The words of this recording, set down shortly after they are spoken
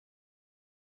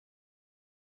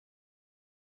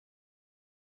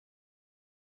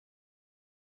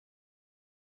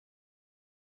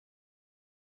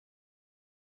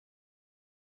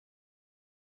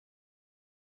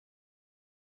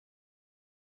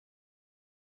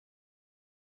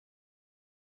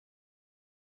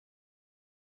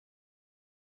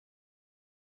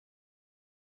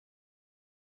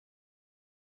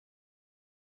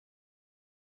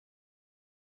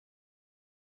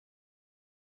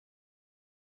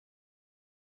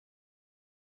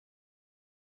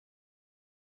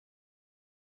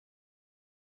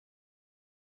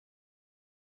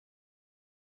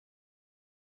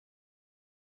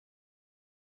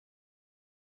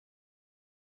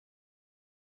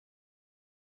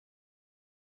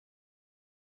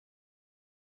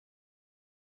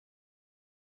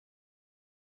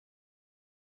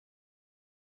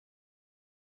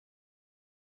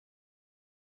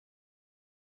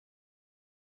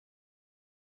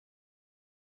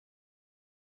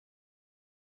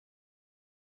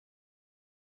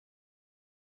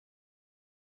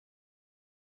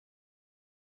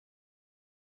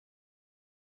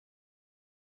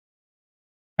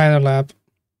Hi there, Lab.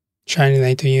 Shiny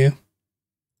day to you.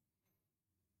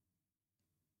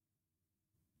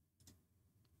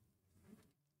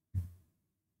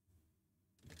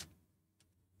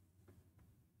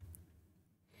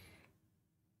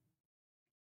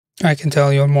 I can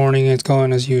tell your morning is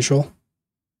going as usual.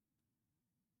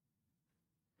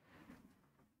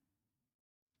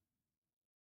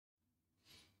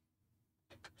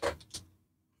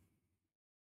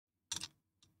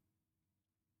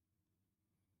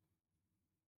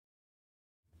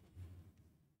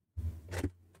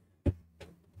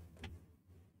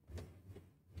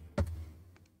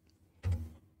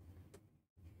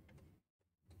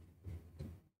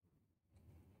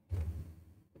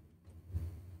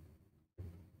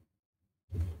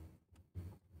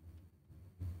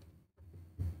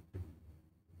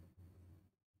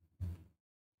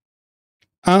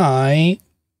 I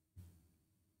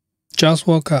just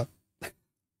woke up,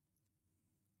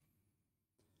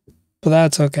 but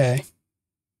that's okay.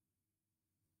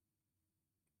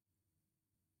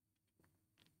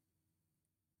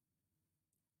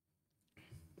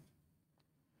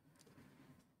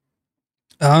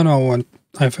 I don't know when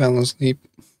I fell asleep.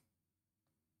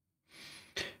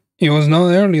 It was not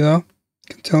early though.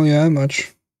 I can tell you that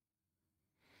much.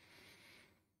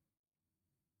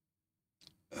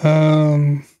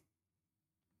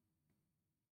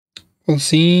 We'll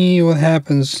see what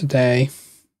happens today.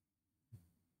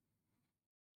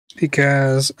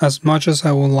 Because as much as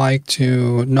I would like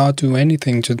to not do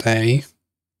anything today,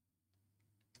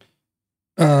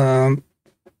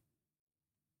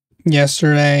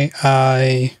 yesterday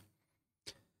I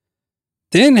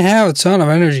didn't have a ton of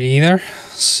energy either,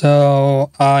 so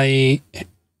I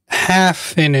half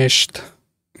finished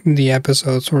the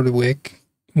episodes for the week,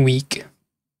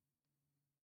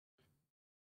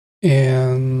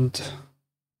 and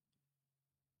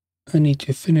I need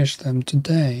to finish them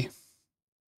today.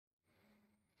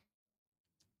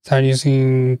 Start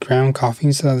using ground coffee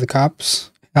instead of the cups.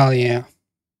 Hell yeah.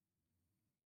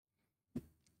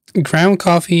 Ground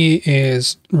coffee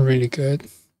is really good.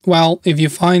 Well, if you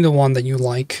find the one that you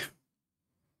like.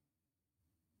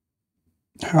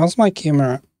 How's my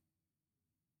camera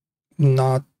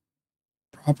not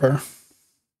proper?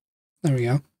 There we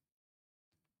go.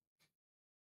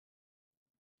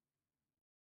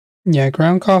 Yeah,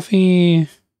 ground coffee.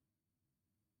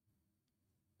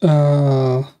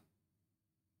 When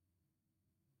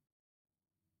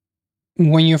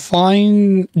you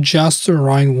find just the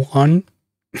right one,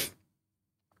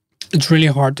 it's really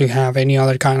hard to have any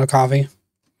other kind of coffee.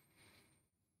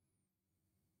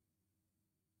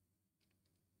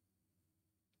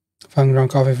 Find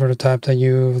ground coffee for the type that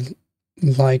you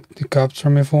like the cups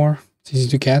from before. It's easy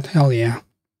to get. Hell yeah.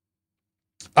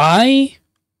 I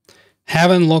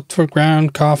haven't looked for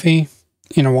ground coffee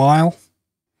in a while.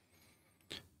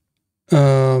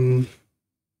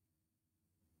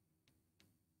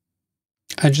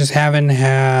 I just haven't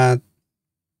had.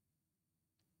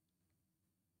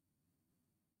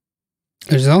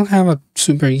 I just don't have a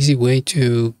super easy way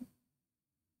to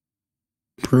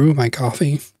brew my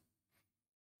coffee.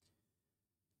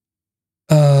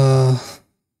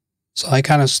 So I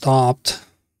kind of stopped.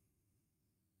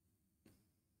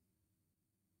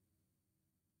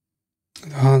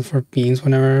 The hunt for beans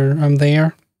whenever I'm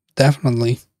there.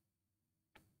 Definitely.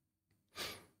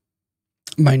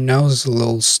 My nose is a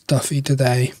little stuffy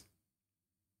today.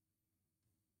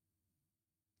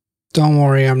 Don't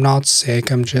worry, I'm not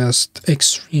sick. I'm just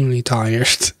extremely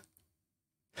tired.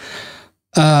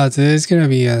 Today's gonna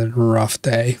be a rough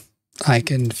day. I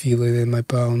can feel it in my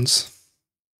bones.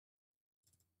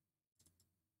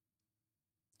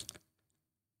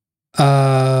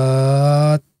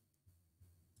 I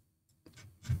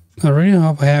really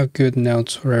hope I have good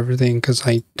notes for everything because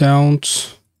I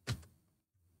don't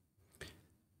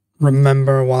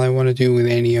remember what I want to do with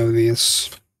any of these.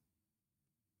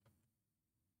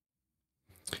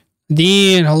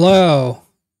 Dean, hello.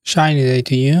 Shiny day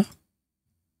to you.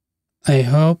 I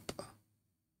hope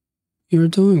you're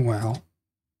doing well.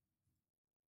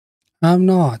 I'm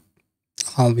not,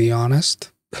 I'll be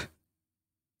honest.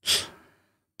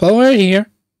 But we're here.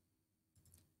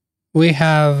 We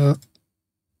have,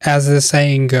 as the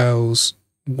saying goes,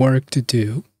 work to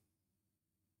do.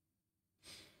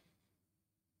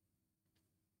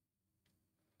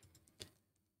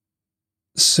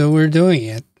 So we're doing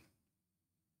it.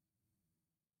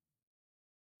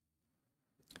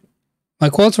 My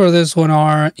quotes for this one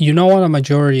are, you know what a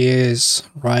majority is,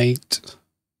 right?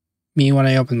 Me when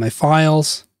I open my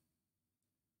files.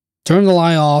 Turn the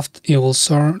light off, it will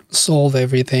solve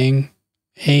everything.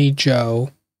 Hey Joe.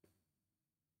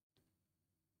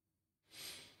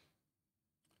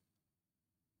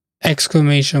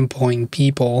 exclamation point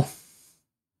people.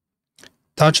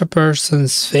 Touch a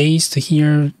person's face to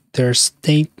hear their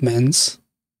statements.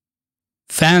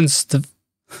 Fans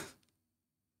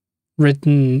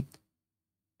written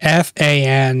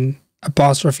FAN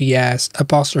apostrophe S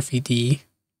apostrophe D.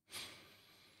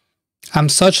 I'm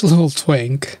such a little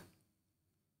twink.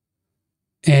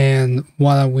 And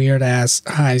what a weird ass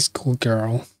high school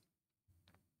girl.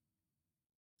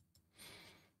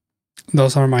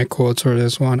 Those are my quotes for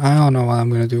this one. I don't know what I'm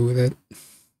gonna do with it.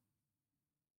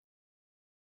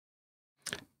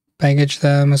 Package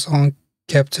that Amazon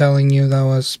kept telling you that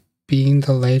was being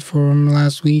delayed for him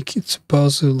last week. It's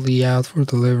supposedly out for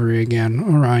delivery again.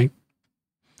 Alright.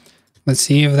 Let's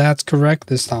see if that's correct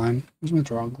this time. Where's my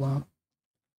drawing glove?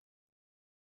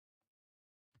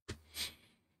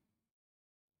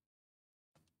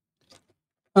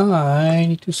 I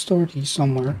need to store these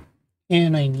somewhere.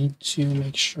 And I need to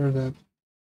make sure that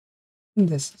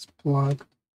this is plugged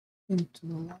into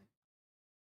the light.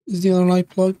 Is the other light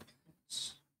plugged?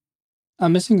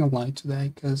 I'm missing a light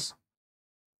today because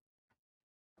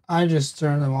I just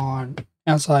turned them on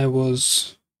as I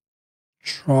was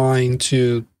trying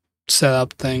to set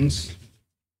up things.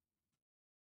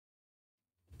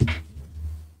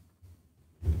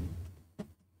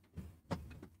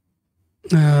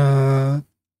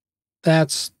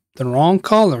 That's the wrong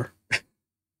color.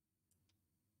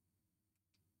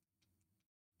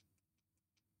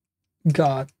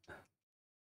 God.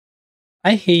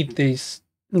 I hate this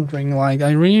ring light.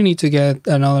 I really need to get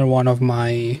another one of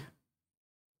my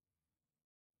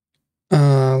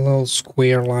little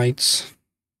square lights.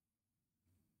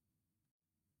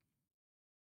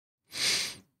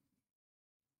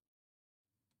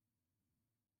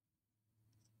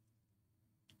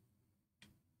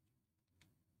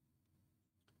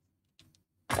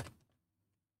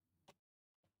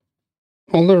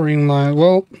 All the ring light,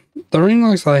 well, the ring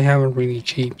lights I have are really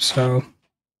cheap, so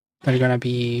they're gonna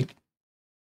be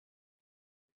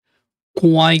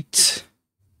quite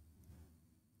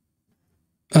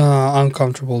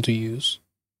uncomfortable to use.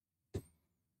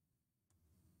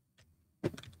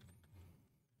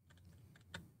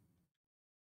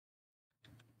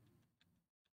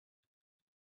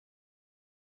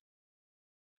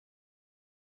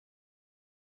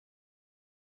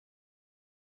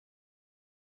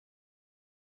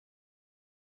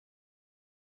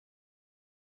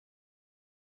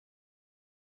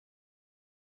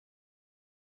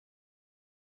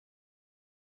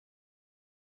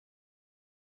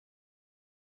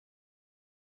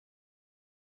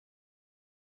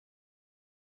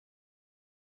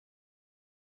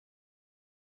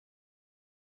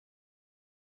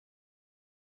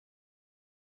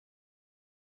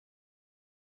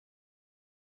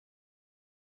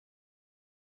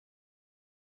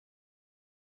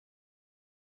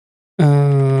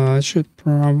 I should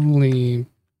probably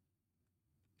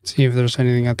see if there's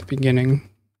anything at the beginning.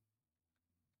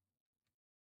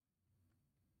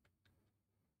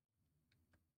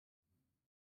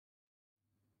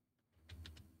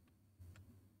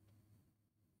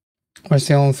 We're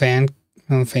still on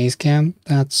face cam?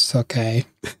 That's okay.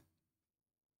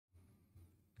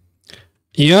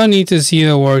 You don't need to see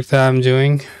the work that I'm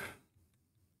doing.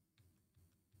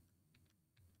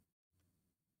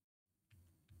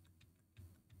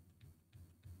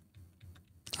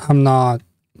 I'm not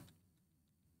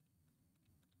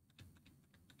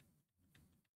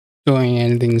doing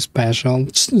anything special.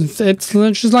 It's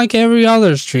just like every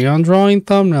other stream. I'm drawing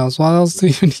thumbnails. What else do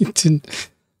you need to?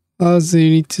 What else do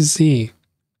you need to see?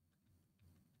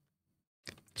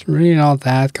 It's really not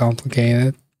that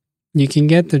complicated. You can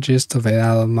get the gist of it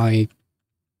out of my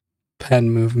pen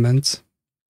movements.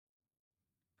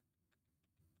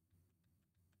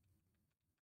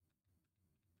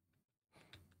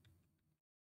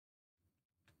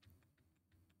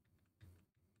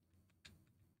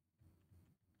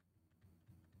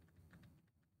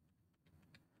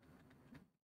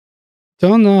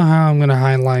 Don't know how I'm gonna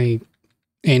highlight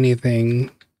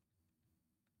anything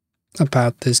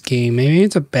about this game. Maybe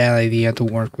it's a bad idea to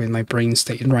work with my brain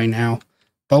state right now.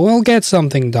 But we'll get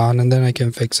something done and then I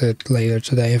can fix it later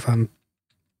today if I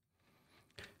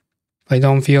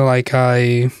don't feel like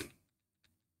I've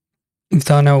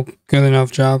done a good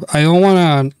enough job. I don't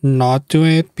want to not do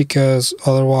it because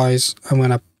otherwise I'm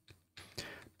going to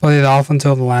put it off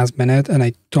until the last minute and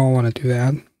I don't want to do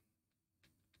that.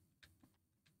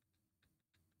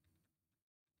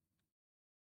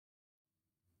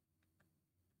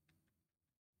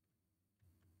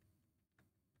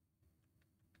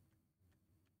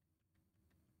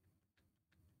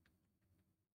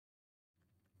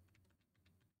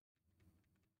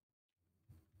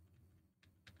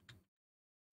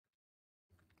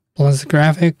 Plus the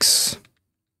graphics.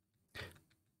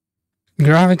 The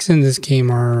graphics in this game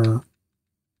are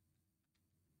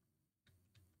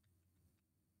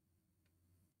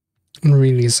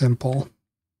really simple.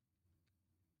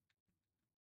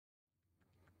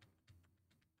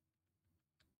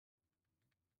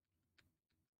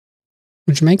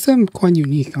 Which makes them quite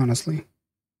unique, honestly.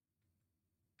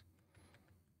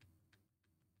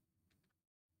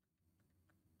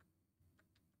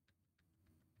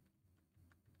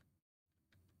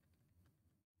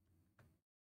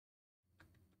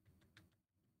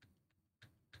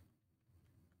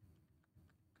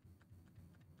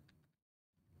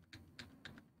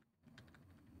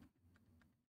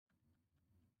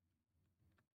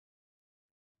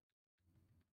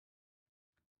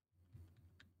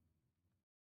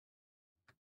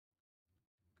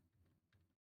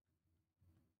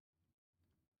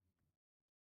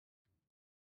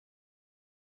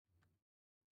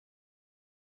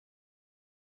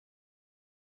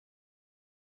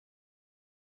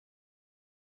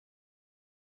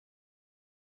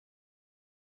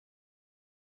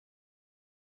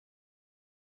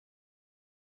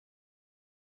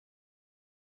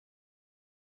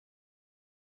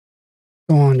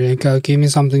 Go on, Jacob. Give me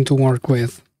something to work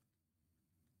with.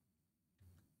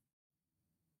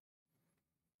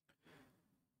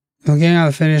 Looking at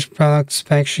the finished product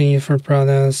spec sheet for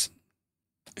products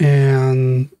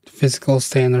and physical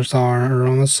standards are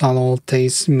aroma subtle,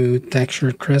 taste smooth,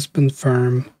 texture crisp and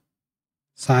firm,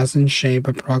 size and shape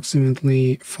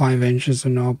approximately 5 inches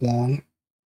and oblong.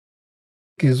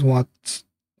 Is what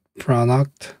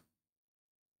product?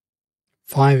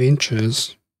 5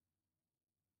 inches.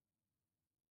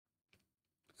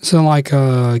 Is it like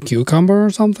a cucumber or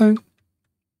something?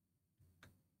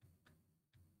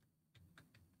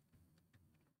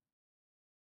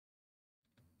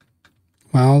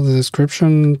 Well, the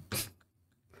description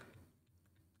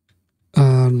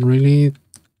really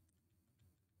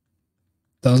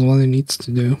does what it needs to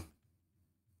do.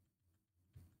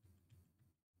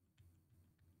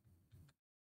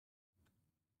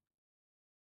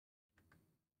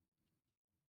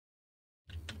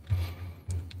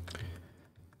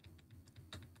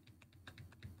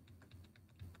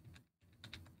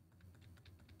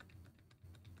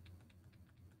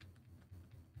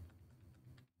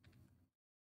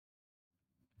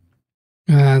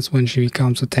 That's when she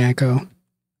becomes a taco.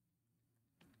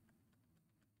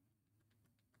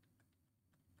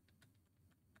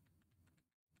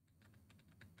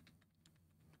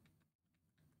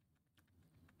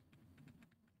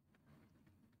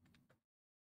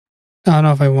 I don't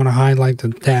know if I want to highlight the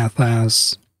death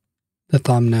as the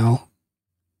thumbnail.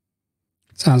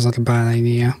 Sounds like a bad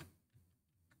idea.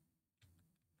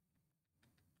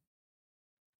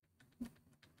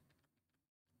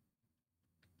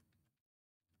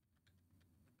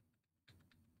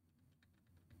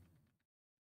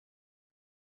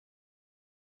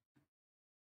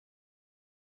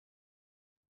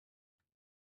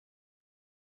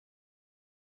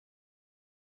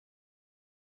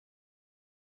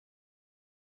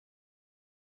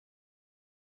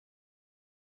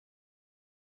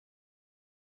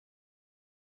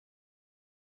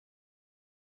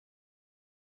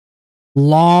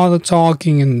 Lot of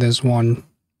talking in this one.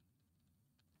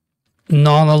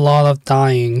 Not a lot of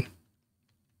dying.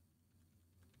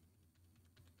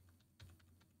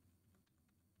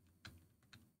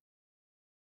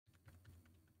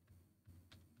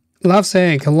 Love's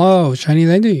egg, hello, shiny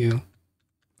day to you.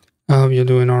 I hope you're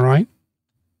doing alright.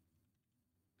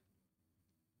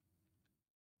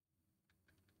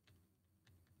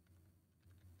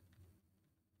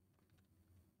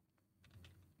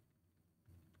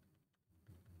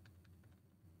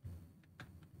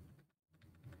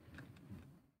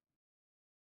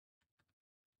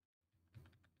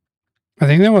 I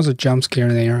think there was a jump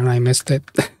scare there and I missed it.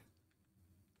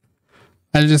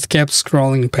 I just kept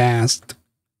scrolling past.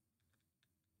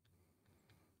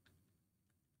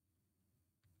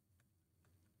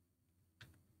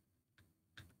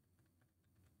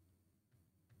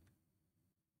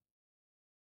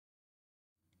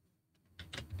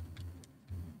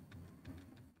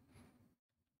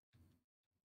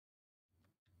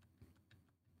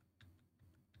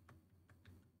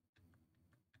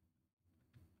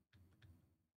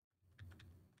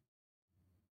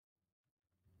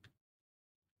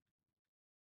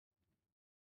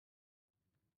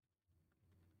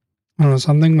 I don't know,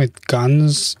 something with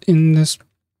guns in this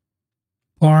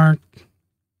part.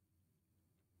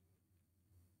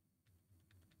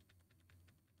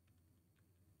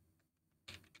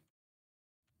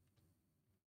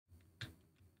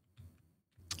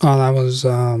 Oh, that was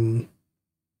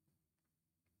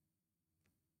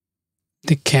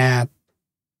the cat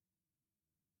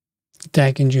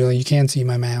attacking Julie. You can't see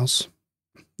my mouse.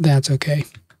 That's okay.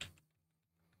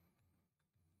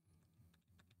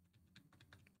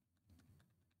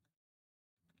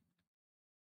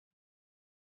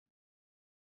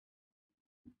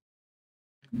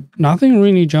 Nothing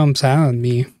really jumps out at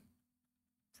me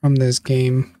from this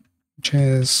game, which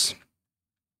is...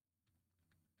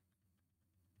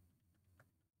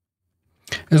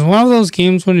 It's one of those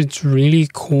games when it's really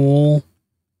cool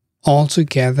all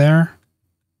together.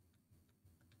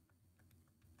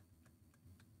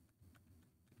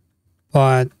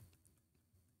 But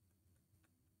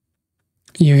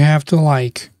you have to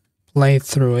like play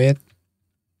through it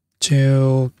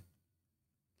to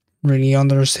really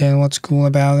understand what's cool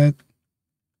about it.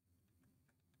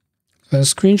 The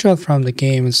screenshot from the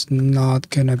game is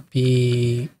not gonna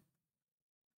be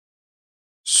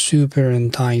super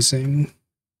enticing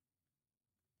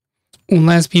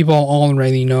unless people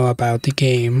already know about the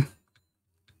game,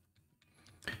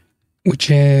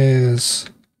 which is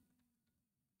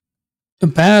a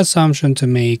bad assumption to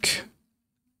make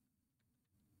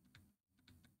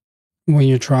when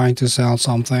you're trying to sell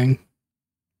something.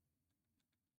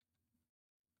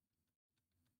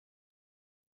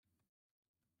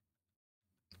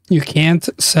 You can't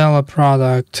sell a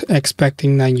product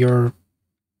expecting that your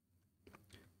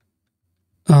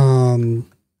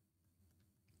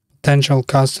potential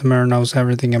customer knows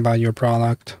everything about your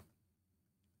product.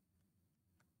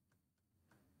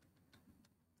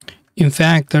 In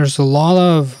fact, there's a lot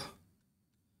of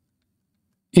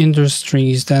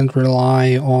industries that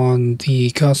rely on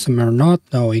the customer not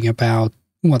knowing about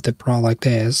what the product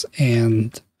is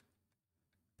and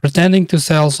pretending to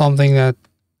sell something that's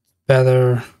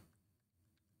better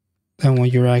than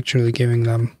what you're actually giving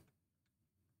them.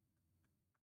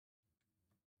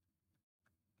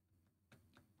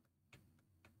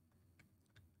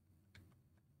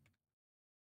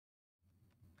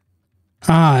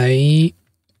 I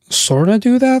sort of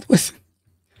do that with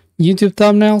YouTube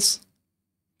thumbnails.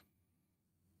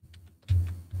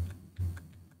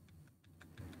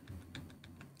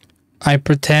 I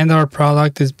pretend our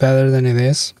product is better than it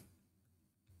is.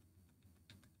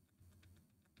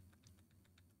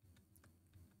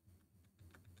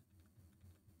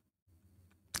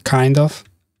 Kind of.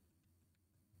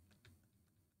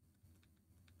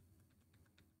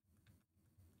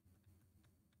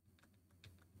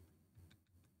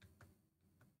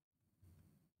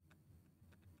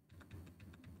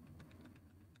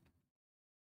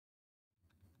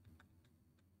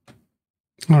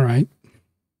 All right.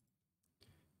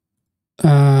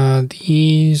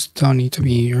 These don't need to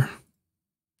be here.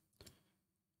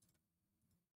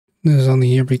 This is only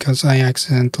here because I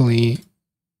accidentally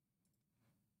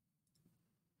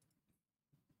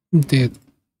did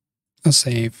a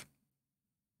save.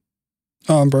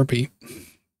 Oh, burpee.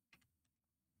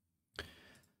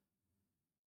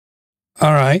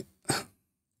 All right.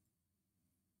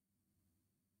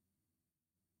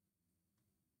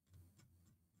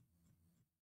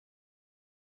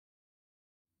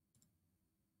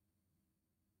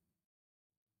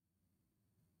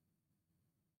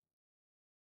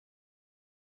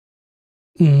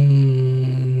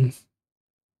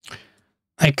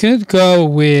 I could go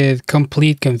with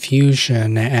complete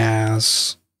confusion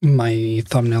as my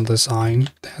thumbnail design.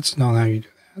 That's not how you do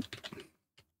that.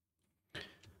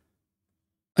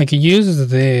 I could use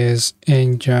this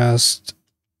and just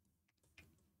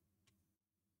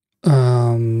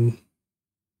hi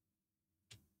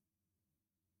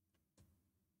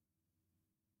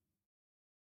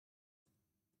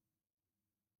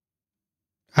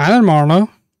there, Marlo.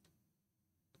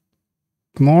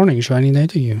 Good morning, shiny day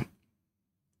to you.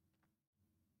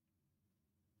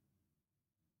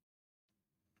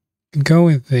 Go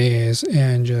with this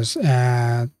and just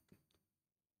add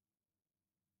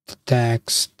the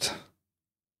text.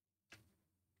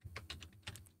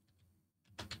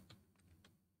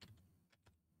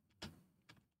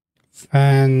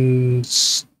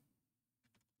 Fans.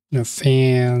 No,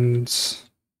 fans.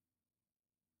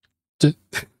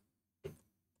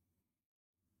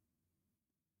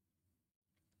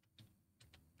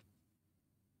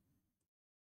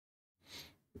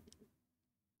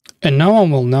 And no one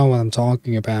will know what I'm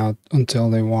talking about until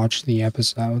they watch the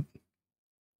episode.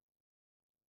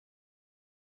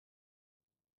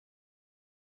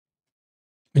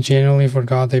 I genuinely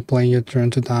forgot they play Your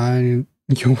Turn to Die and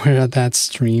you were at that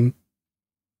stream.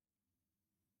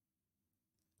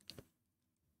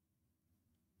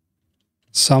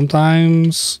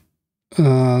 Sometimes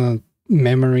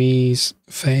memories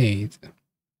fade.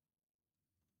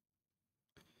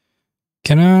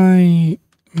 Can I...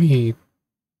 Let me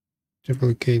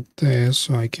duplicate this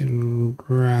so I can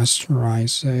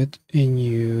rasterize it and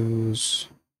use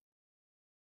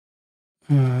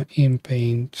in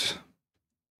Paint.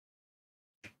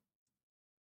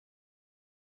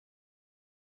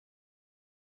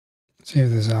 See if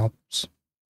this helps.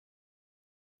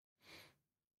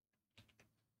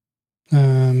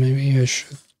 Maybe I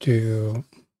should do.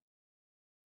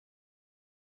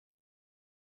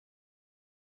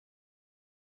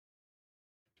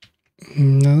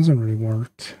 That doesn't really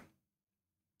work.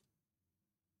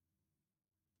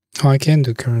 Oh, I can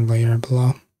do current layer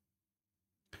below.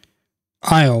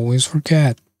 I always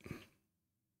forget.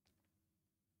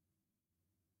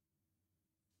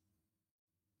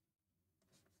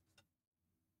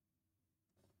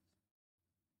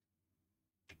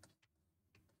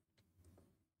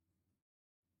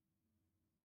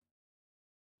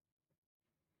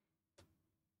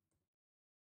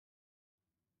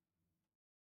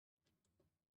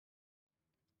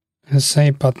 The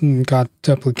save button got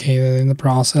duplicated in the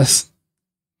process.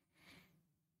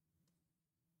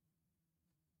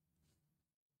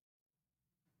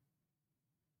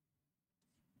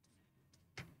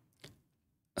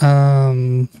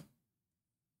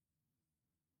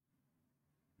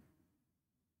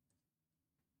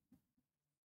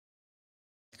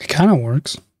 It kind of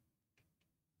works.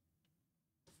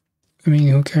 I mean,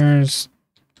 who cares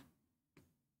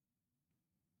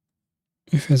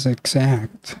if it's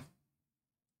exact?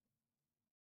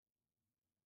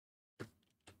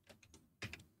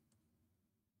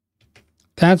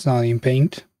 That's not in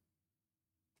Paint.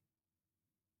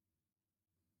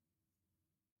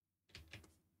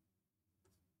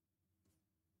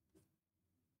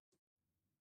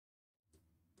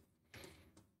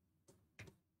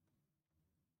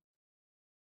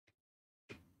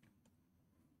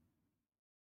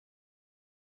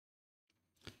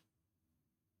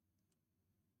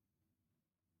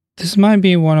 This might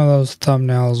be one of those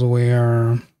thumbnails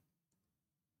where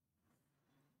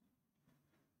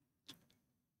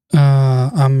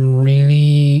I'm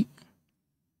really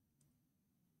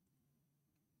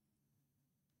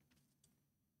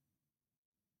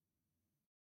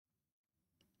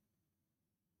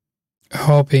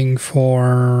hoping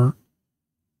for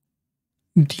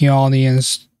the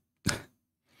audience.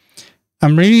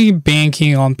 I'm really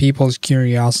banking on people's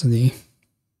curiosity.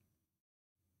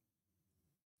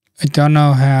 I don't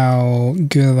know how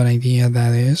good of an idea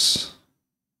that is.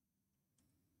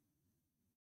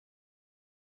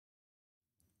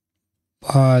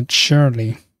 But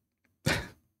surely.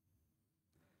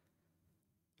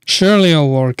 Surely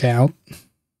it'll work out.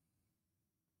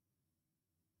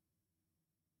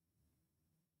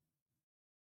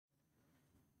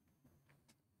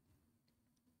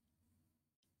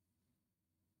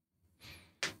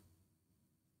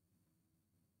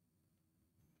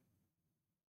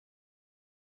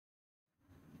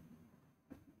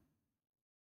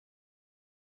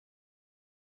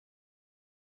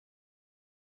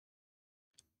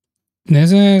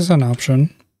 This is an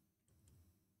option.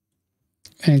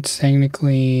 It's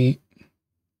technically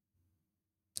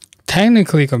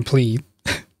complete.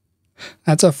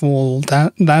 That's a full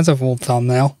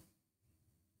thumbnail.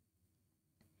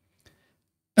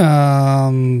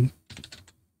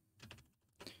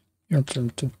 Your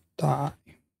turn to die.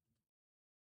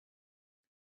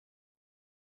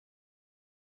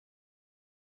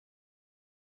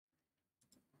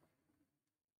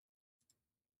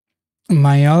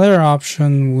 My other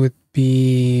option would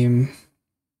be the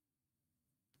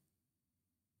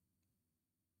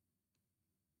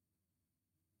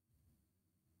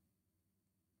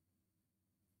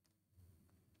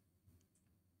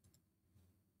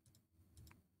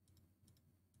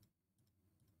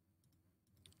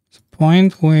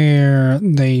point where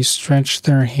they stretch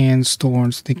their hands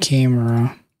towards the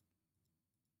camera.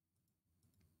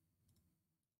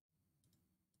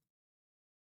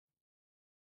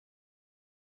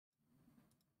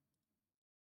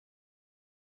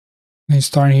 They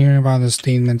start hearing about the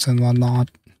statements and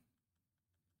whatnot.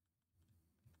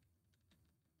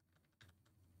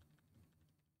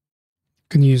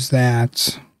 Can use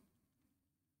that.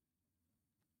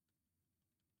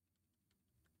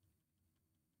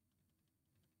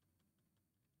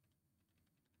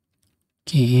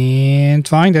 Can't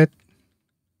find it.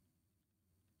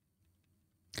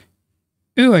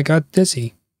 Ooh, I got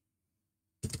dizzy.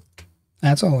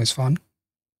 That's always fun.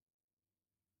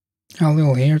 A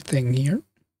little hair thing here.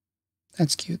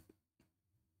 That's cute.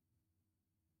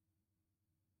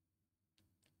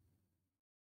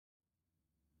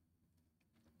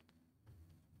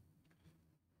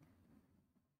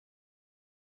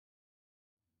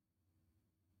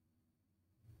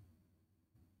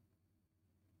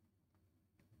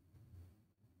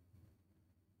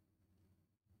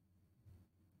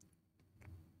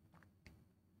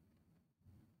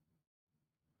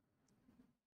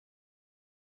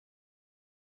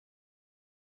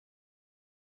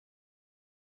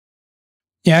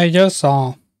 Yeah, I just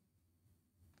saw.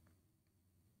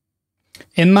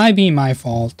 It might be my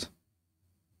fault.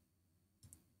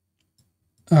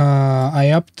 I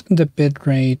upped the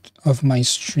bitrate of my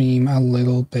stream a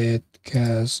little bit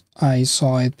because I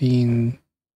saw it being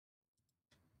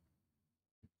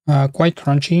quite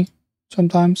crunchy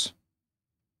sometimes.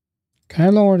 Can I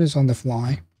lower this on the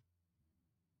fly?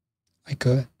 I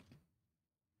could.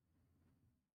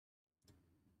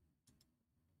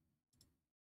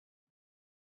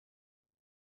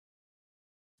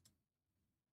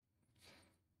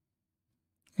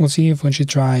 We'll see if when she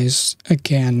tries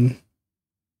again,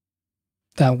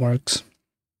 that works.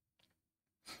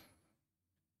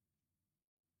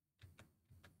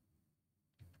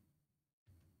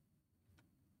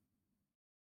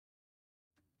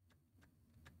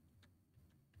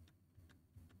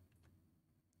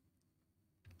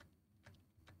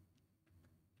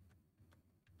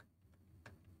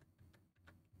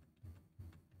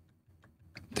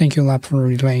 Thank you, Lab, for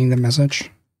relaying the message.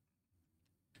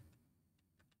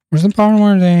 Where's the part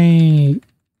where they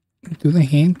do the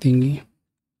hand thingy?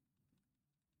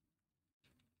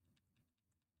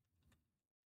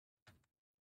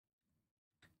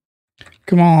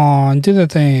 Come on, do the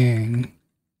thing.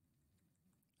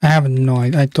 I have no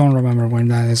idea. I don't remember when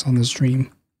that is on the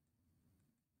stream.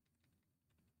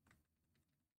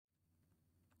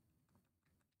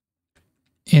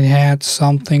 It had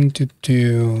something to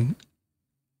do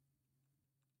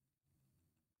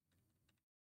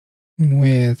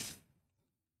with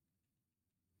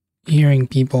hearing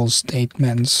people's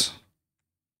statements.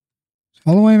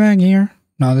 All the way back here?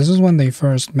 No, this is when they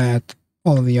first met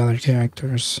all of the other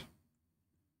characters.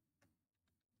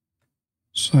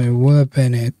 So it would have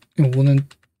been it. It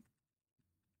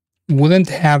wouldn't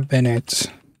have been it.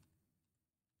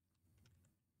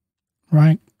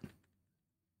 Right?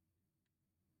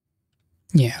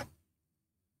 Yeah.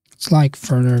 It's like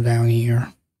further down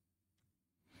here.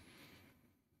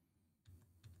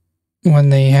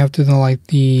 When they have to do like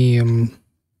the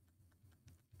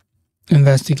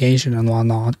investigation and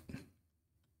whatnot.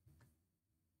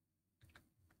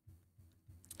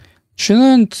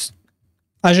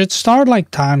 I should start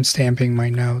like time stamping my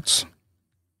notes.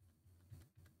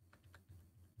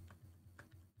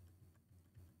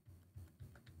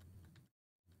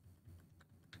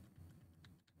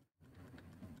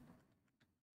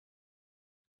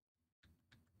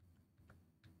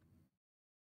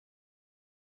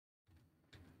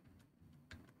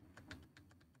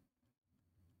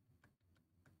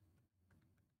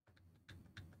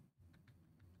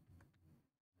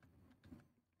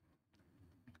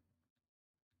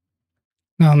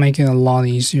 That'll make it a lot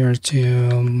easier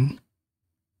to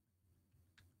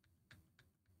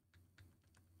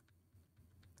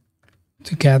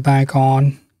get back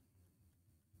on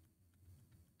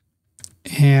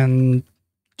and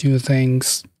do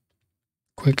things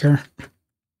quicker.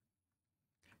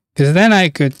 Because then I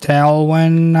could tell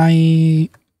when I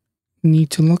need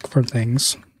to look for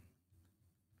things.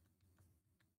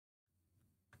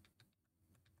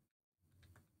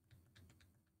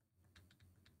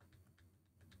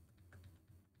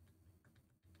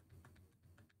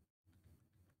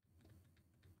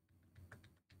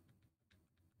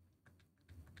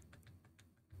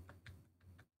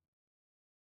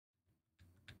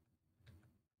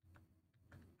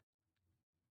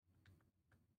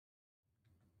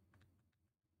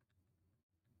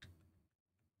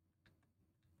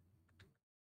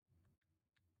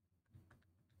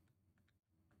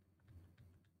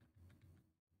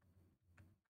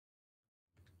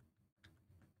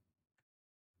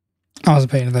 I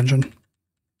wasn't paying attention.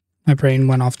 My brain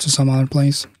went off to some other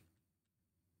place.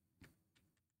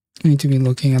 I need to be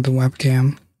looking at the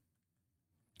webcam.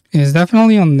 It is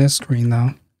definitely on this screen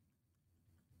though.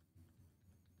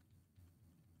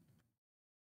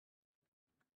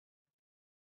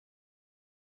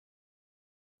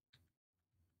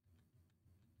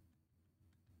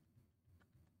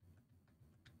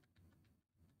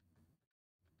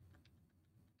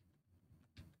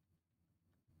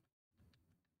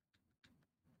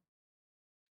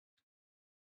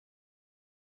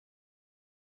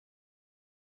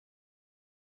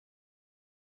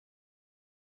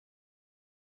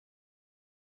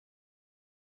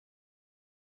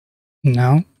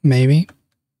 No, maybe.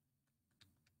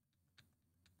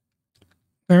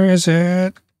 Where is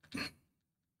it?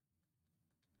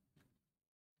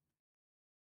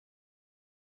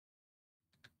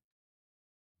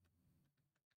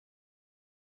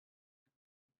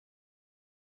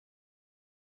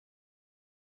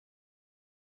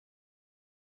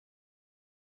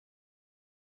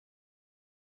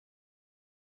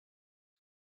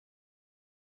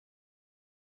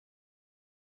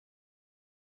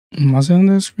 Was it on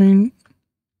the screen?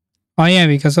 Oh yeah,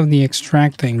 because of the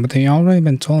extracting, but they already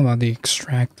been told about the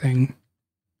extracting.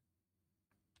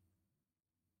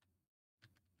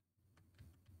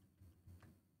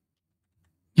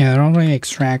 Yeah, they're already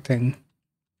extracting.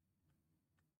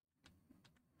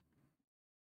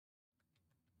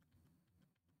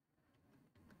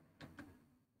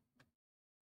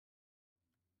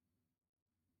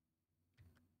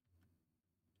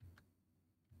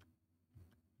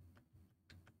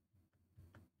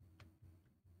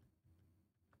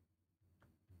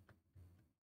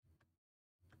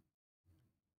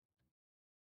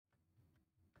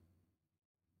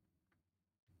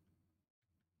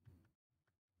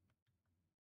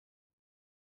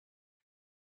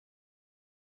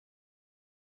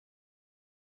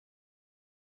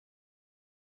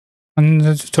 And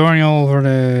the tutorial for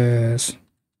this.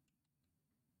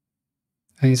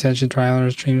 I think such a trial or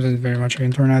streams is very much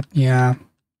internet. Yeah.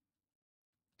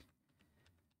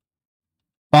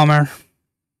 Bummer.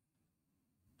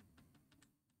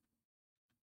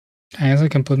 I guess I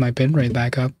can put my bitrate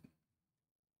back up.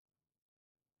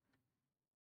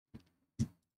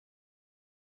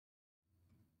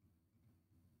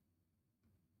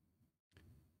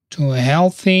 To a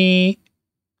healthy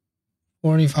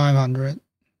 4,500.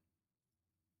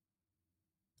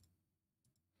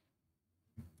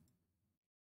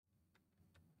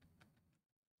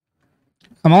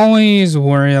 I'm always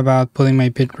worried about putting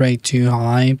my bitrate too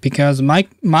high because my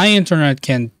internet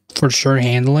can for sure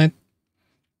handle it.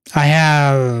 I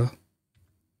have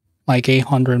like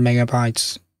 800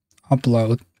 megabytes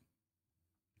upload.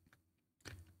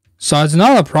 So it's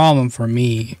not a problem for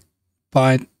me,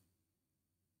 but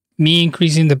me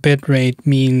increasing the bitrate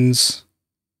means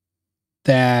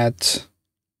that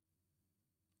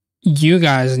you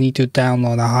guys need to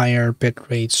download a higher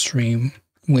bitrate stream,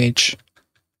 which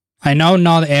I know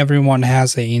not everyone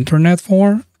has the internet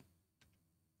for.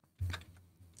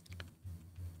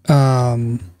 So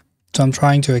I'm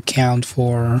trying to account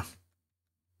for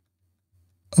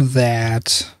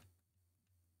that.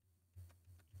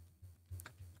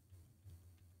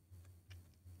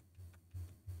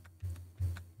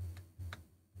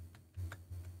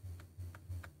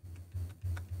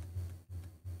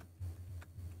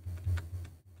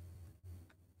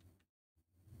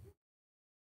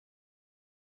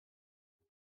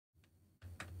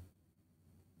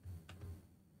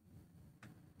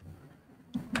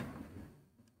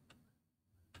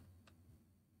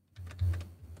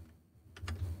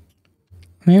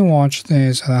 Let me watch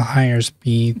this at a higher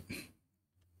speed.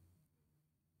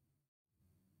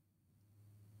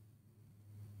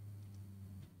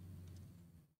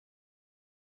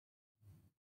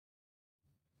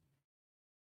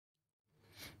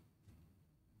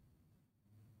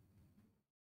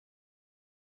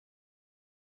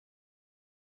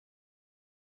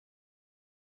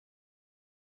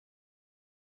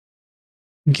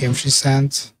 Give she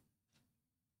sent.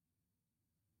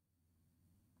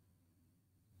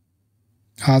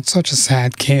 Oh, it's such a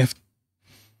sad gift.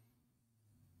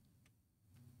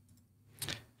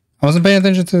 I wasn't paying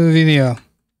attention to the video.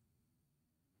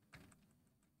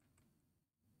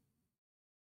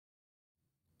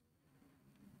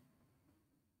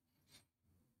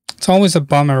 It's always a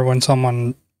bummer when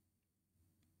someone,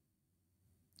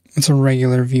 it's a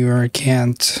regular viewer,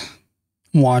 can't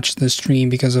watch the stream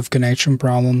because of connection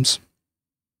problems.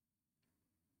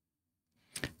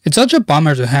 It's such a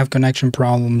bummer to have connection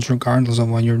problems regardless of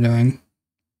what you're doing.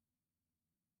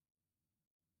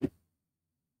 It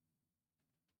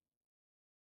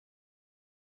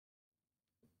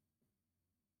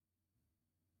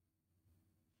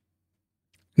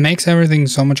makes everything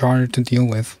so much harder to deal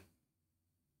with.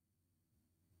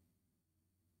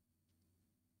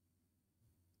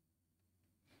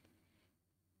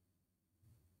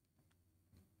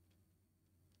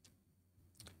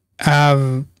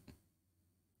 I've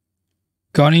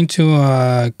gone into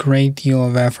a great deal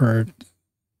of effort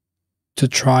to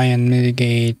try and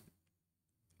mitigate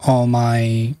all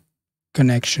my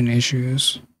connection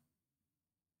issues.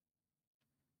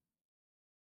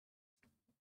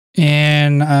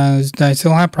 And I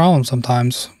still have problems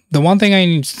sometimes. The one thing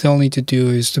I still need to do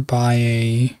is to buy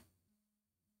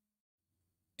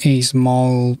a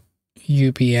small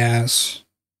UPS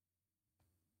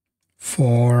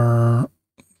for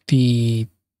the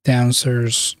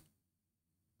downstairs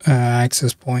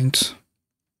access point.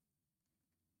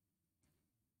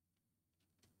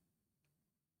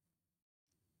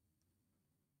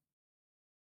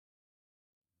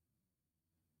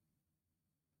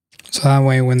 So that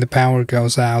way when the power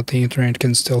goes out, the internet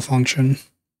can still function.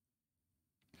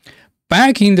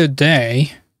 Back in the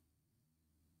day,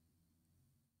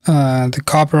 The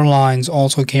copper lines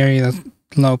also carry a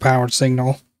low power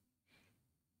signal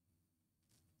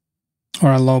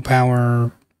or a low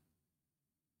power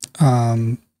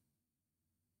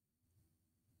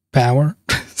power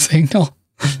signal.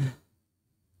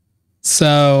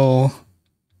 So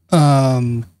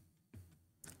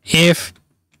if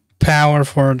power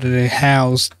for the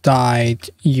house died,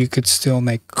 you could still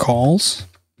make calls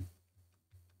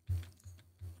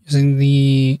using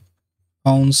the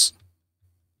phones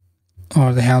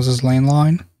or the house's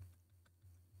landline.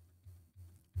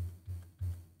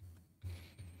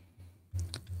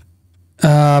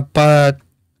 But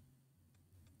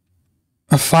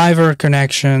fiber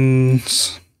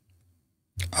connections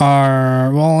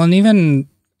are, well, and even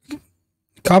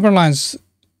copper lines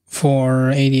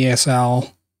for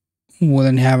ADSL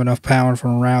wouldn't have enough power for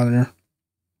a router.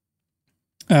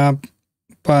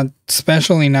 But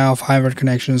especially now, fiber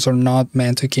connections are not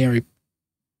meant to carry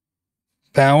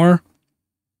power.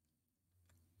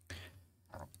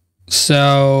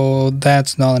 So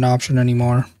that's not an option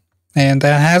anymore. And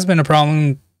that has been a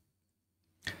problem.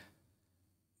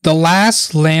 The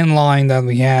last landline that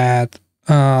we had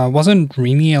wasn't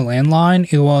really a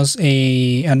landline. It was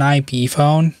an IP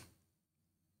phone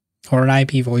or an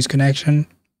IP voice connection.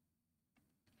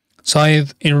 So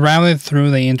it routed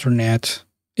through the internet.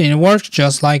 It works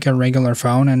just like a regular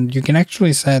phone, and you can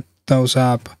actually set those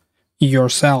up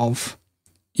yourself.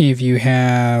 If you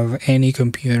have any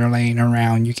computer laying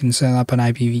around, you can set up an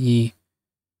IPv4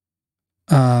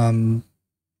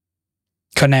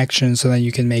 connection so that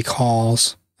you can make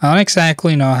calls. I don't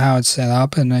exactly know how it's set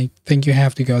up, and I think you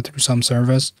have to go through some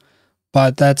service,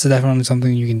 but that's definitely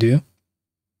something you can do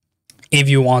if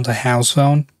you want a house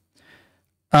phone.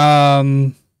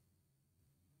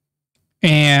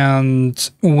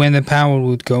 And when the power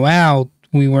would go out,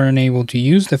 we weren't able to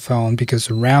use the phone because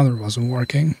the router wasn't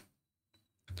working,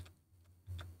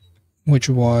 which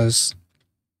was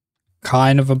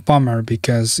kind of a bummer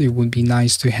because it would be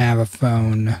nice to have a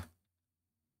phone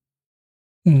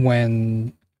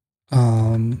when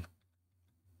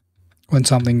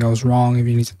something goes wrong, if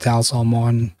you need to tell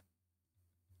someone,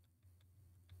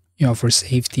 for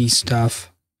safety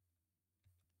stuff.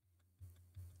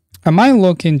 I might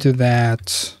look into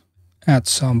that at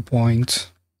some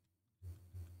point.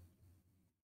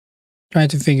 Try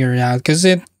to figure it out, because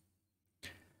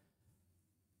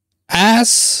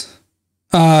as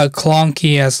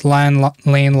clunky as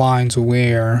landlines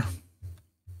were,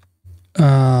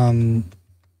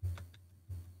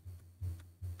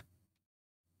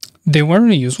 they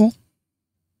weren't useful.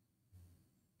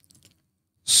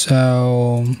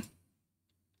 So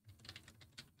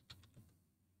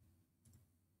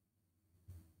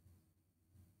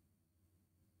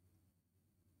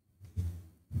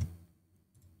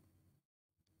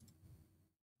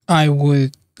I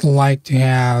would like to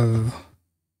have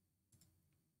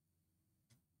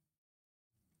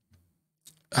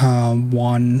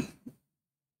one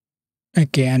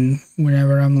again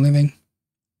whenever I'm living.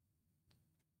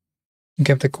 You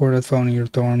kept the corded phone in your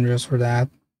dorm just for that.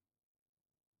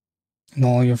 And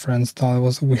all your friends thought it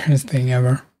was the weirdest thing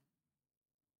ever.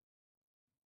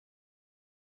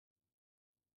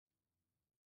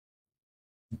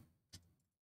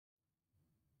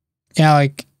 Yeah,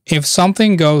 like, if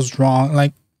something goes wrong,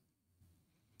 like,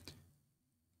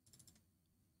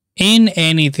 in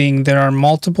anything, there are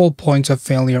multiple points of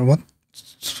failure. What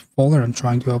folder I'm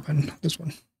trying to open? This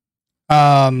one.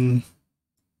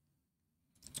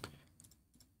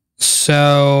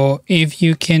 So if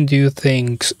you can do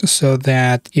things so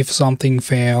that if something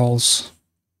fails,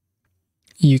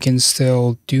 you can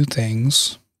still do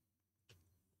things,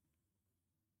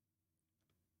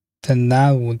 then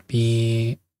that would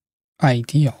be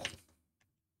ideal.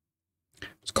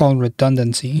 It's called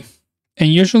redundancy.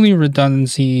 And usually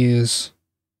redundancy is,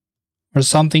 or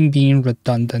something being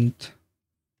redundant,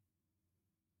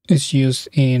 is used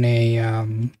in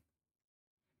a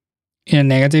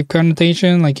negative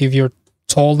connotation. Like, if you're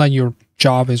told that your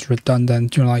job is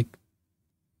redundant, you're like,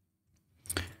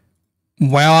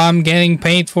 well, I'm getting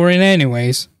paid for it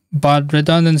anyways. But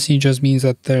redundancy just means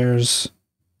that there's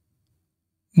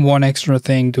one extra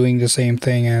thing doing the same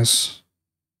thing as,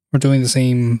 or doing the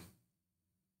same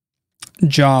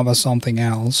job as something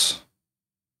else.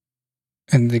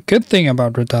 And the good thing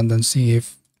about redundancy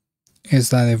is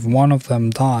that if one of them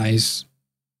dies,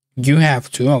 you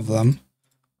have two of them.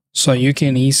 So you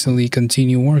can easily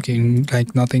continue working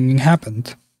like nothing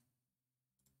happened.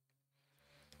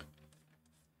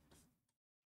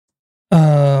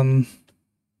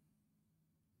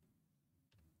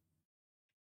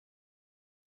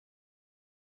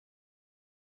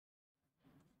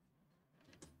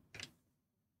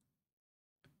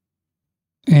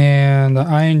 And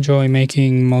I enjoy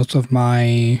making most of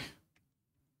my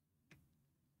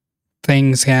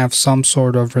things have some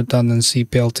sort of redundancy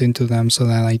built into them so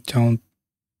that I don't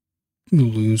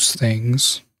lose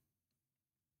things.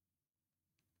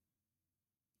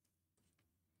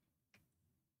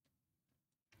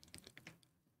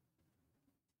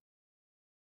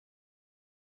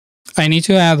 I need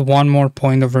to add one more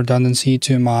point of redundancy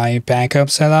to my backup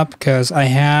setup because I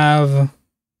have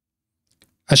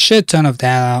a shit ton of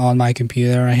data on my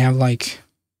computer. I have like,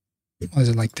 what is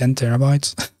it, like 10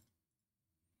 terabytes?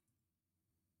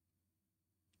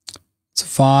 It's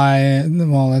 5,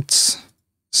 well, it's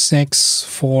 6,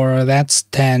 4, that's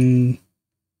 10.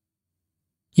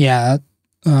 Yeah,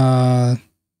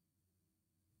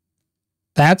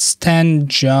 that's 10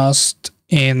 just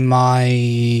in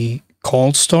my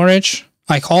cold storage.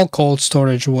 I call cold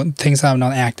storage things that I'm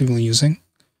not actively using.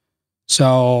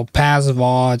 So passive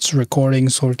VODs,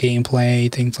 recordings for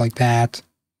gameplay, things like that.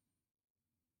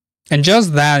 And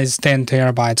just that is 10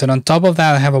 terabytes. And on top of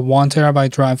that, I have a 1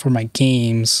 terabyte drive for my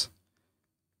games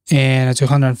and a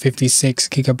 256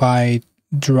 gigabyte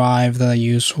drive that I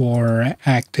use for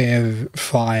active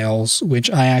files, which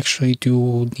I actually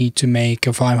do need to make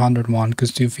a 500 one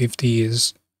because 250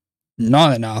 is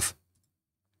not enough.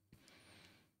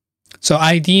 So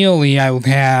ideally, I would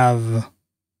have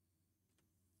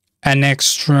an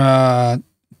extra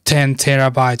 10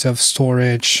 terabytes of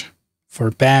storage for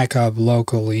backup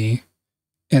locally.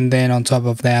 And then on top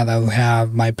of that, I will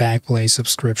have my Backplay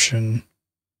subscription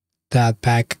that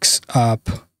backs up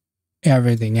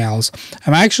everything else.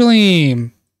 I'm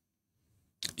actually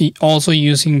also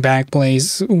using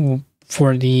Backplays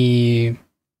for the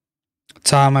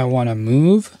time I want to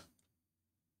move.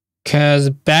 Because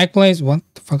Backplays, what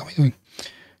the fuck am I doing?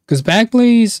 Because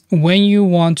Backplays, when you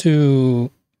want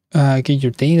to get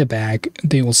your data back,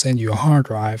 they will send you a hard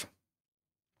drive.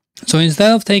 So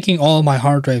instead of taking all of my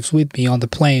hard drives with me on the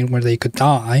plane where they could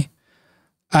die,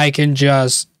 I can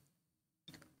just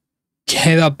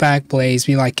hit up Backplays,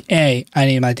 be like, hey, I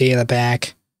need my data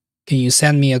back. Can you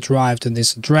send me a drive to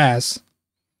this address?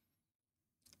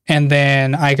 And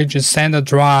then I could just send a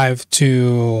drive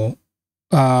to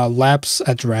Lab's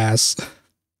address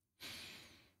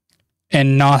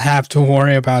and not have to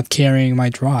worry about carrying my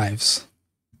drives.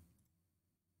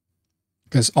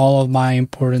 Because all of my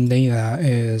important data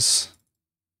is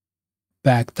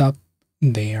backed up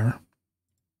there.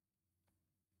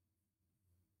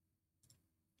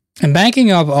 And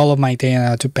backing up all of my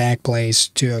data to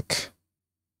Backplays took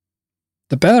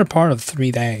the better part of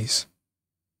 3 days.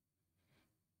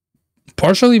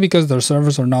 Partially because their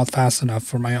servers are not fast enough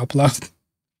for my upload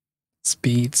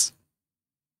speeds.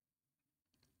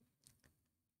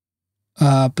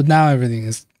 But now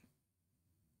everything's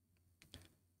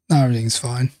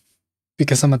fine.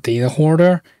 Because I'm a data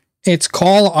hoarder. It's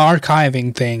called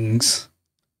archiving things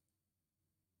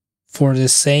for the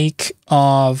sake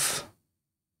of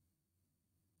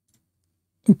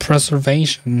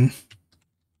preservation.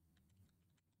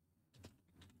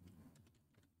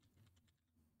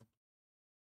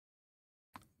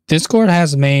 Discord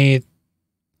has made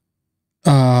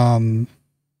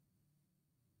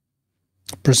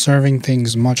preserving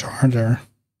things much harder.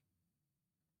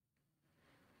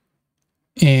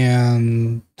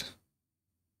 And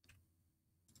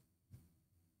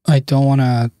I don't want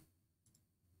to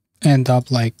end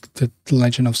up like the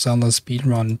Legend of Zelda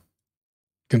speedrun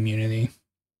community.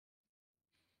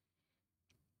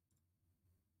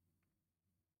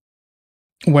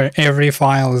 Where every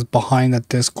file is behind the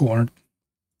Discord.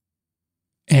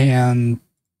 And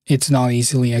it's not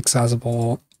easily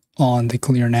accessible on the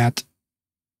clear net.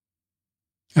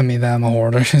 I mean, that I'm a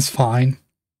hoarder is fine.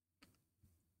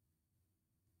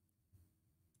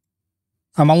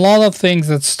 I'm a lot of things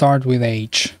that start with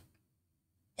H.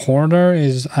 Hoarder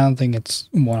is, I don't think it's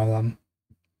one of them.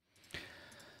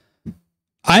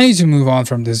 I need to move on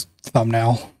from this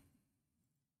thumbnail.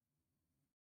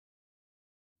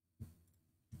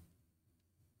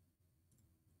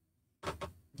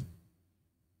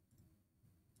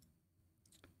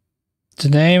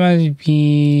 Today might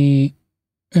be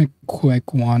a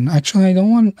quick one. Actually, I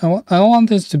don't want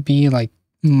this to be like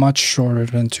much shorter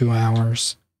than 2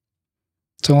 hours.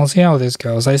 So we'll see how this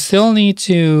goes. I still need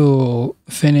to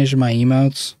finish my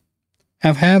emotes.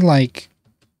 I've had like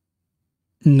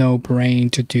no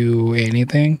brain to do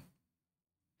anything.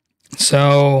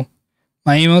 So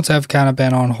my emotes have kind of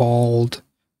been on hold.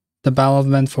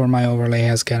 Development for my overlay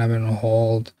has kind of been on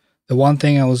hold. The one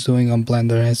thing I was doing on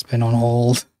Blender has been on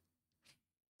hold.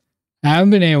 I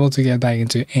haven't been able to get back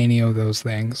into any of those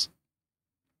things.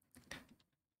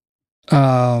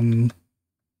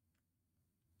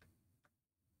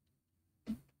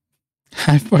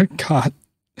 I forgot.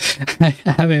 I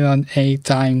have it on 8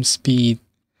 times speed.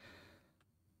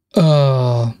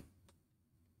 Oh.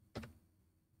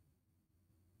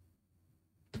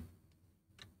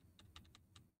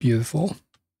 Beautiful.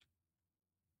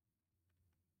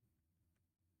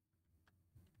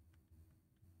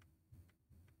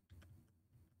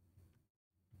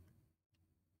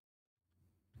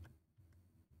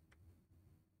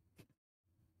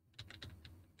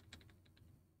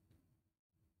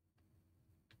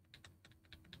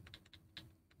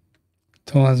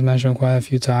 Tool has mentioned quite a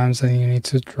few times that you need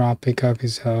to pick up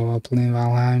his hoe up in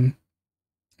Valheim.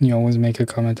 You always make a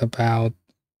comment about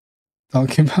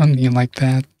talking about me like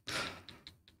that.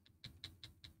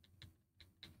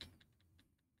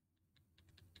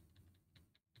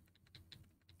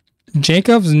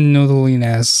 Jacob's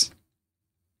noodliness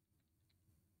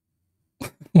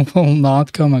will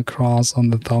not come across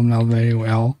on the thumbnail very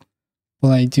well,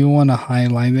 but I do want to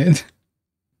highlight it.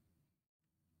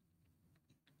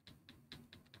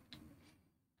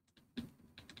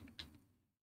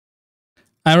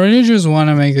 I really just want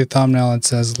to make the thumbnail that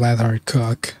says "Let her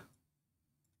cook,"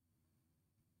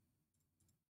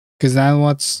 because that's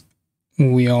what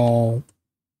we all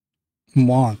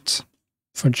want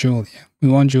for Julia. We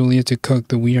want Julia to cook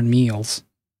the weird meals.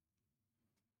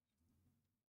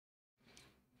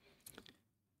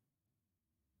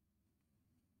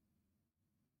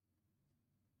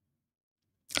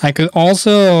 I could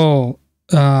also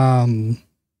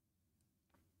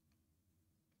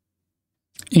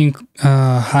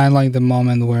highlight the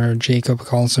moment where Jacob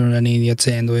calls her an idiot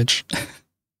sandwich.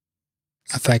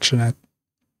 Affectionate.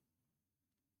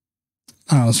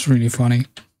 That was really funny.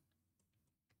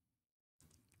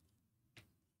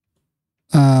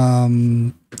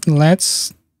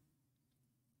 Let's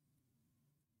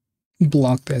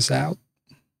block this out.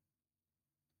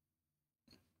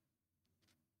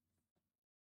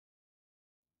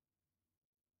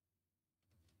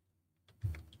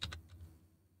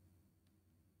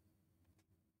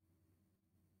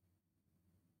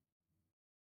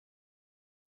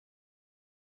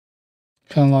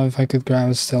 I don't know if I could grab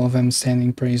a still of him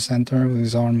standing pretty center with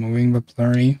his arm moving but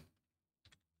blurry.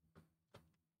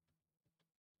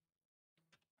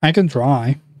 I could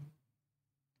try.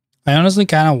 I honestly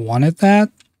kind of wanted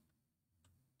that.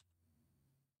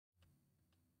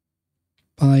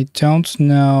 But I don't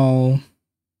know.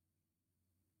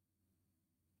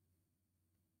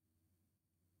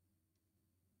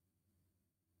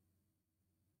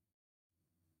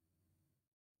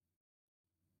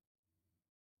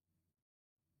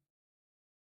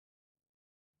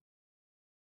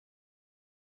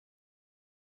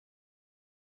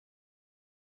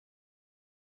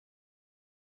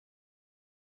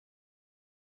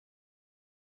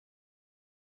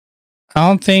 I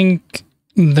don't think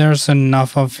there's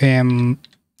enough of him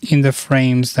in the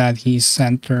frames that he's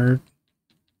centered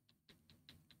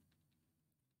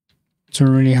to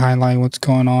really highlight what's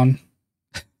going on.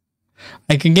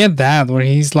 I can get that where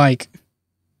he's like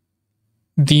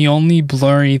the only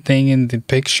blurry thing in the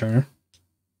picture.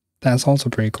 That's also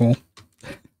pretty cool.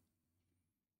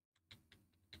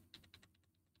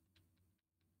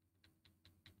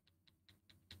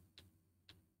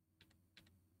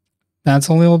 That's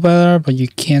a little better, but you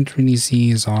can't really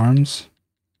see his arms.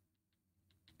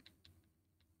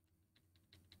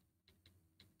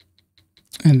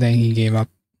 And then he gave up.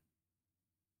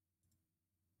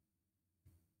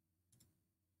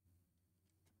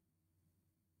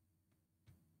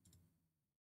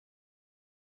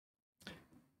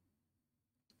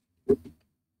 I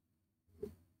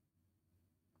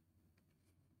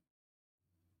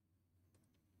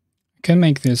can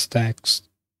make this text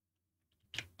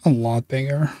a lot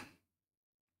bigger.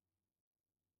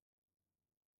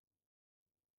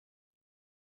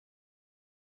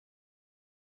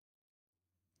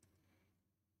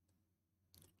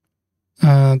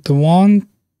 The one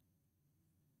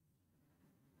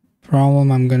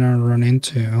problem I'm gonna run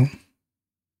into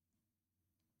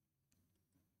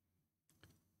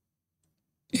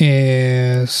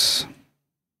is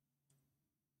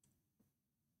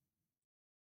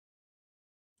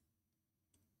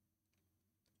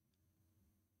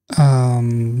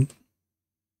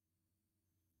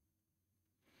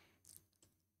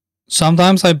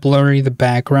sometimes I blurry the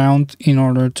background in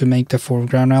order to make the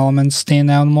foreground elements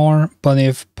stand out more, but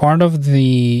if part of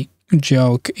the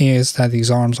joke is that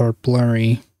these arms are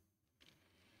blurry,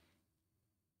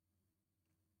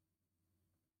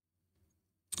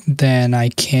 then I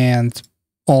can't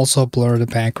also blur the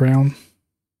background,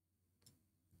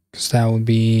 because that would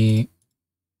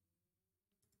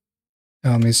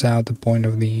miss out the point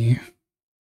of the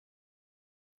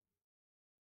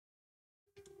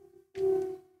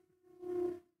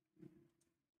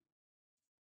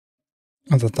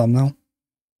of the thumbnail.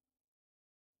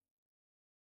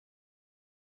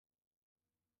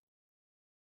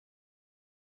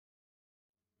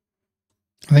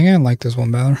 I think I like this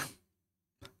one better.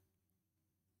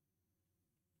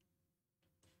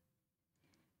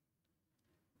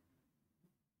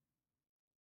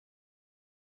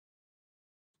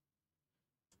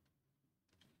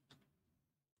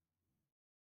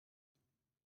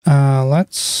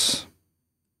 Let's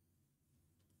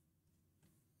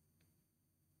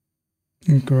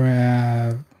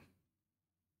grab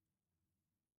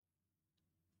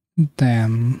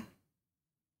them.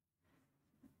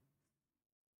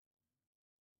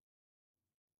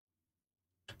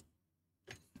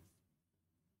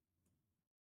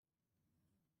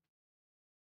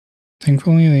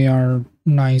 Thankfully, they are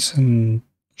nice and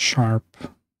sharp.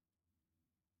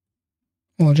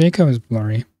 Well, Jacob is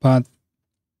blurry, but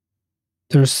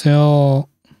there's still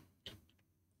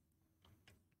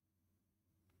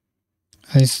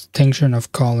a distinction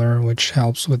of color, which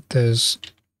helps with this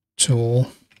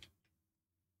tool.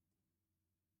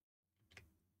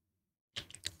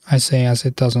 I say as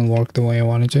it doesn't work the way I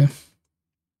wanted to.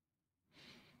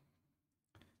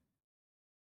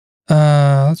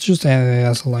 Let's just add it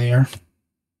as a layer.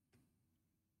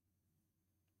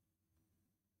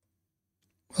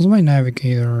 Was my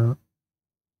navigator?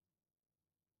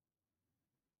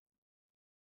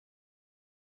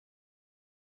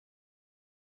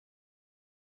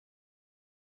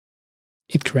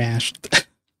 It crashed.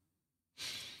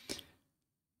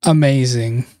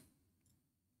 Amazing.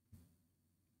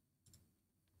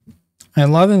 I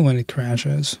love it when it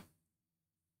crashes.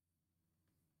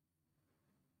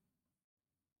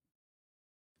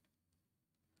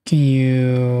 Can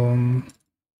you...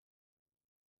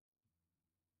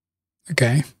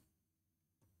 Okay.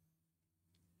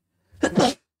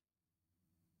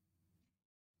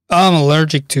 I'm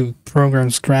allergic to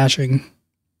programs crashing.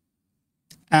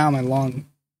 Ow, my lung.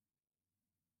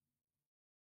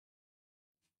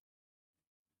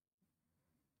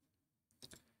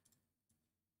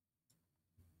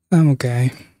 I'm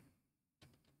okay.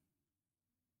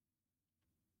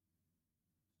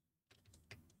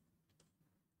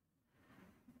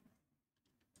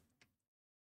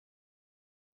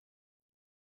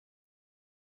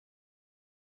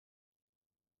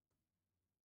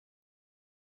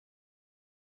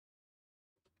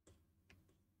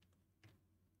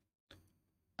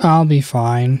 I'll be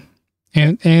fine.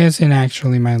 It isn't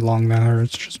actually my lung that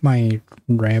hurts, just my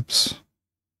ribs.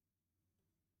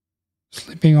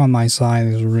 Sleeping on my side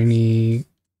is really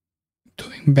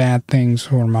doing bad things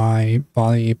for my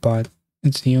body, but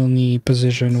it's the only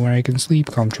position where I can sleep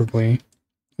comfortably.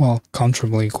 Well,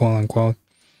 comfortably, quote unquote.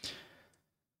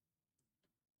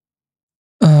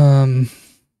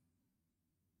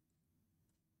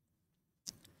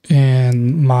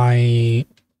 And my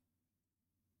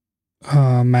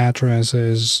mattress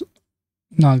is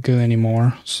not good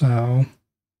anymore, so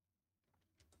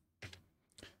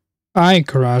I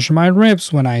crush my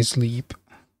ribs when I sleep.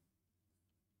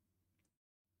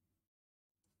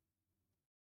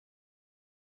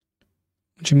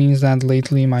 Which means that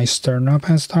lately my sternum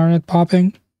has started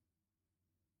popping.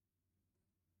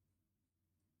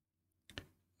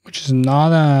 Which is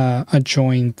not a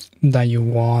joint that you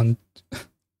want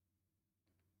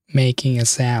making a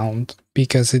sound,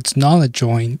 because it's not a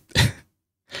joint.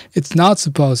 It's not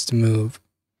supposed to move.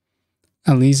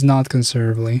 At least not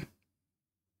conservatively.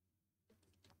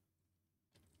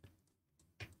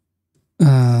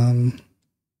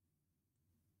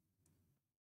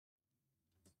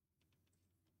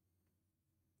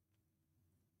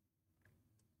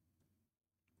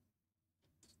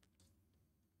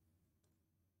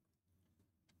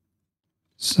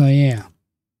 So yeah.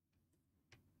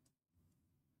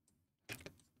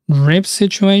 Rib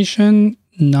situation,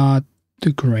 not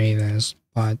the greatest,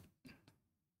 but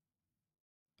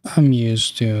I'm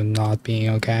used to not being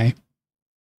okay.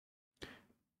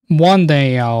 One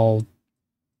day I'll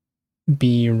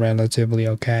be relatively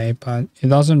okay, but it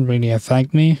doesn't really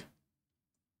affect me.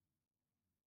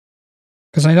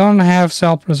 Because I don't have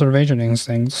self-preservation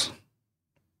instincts.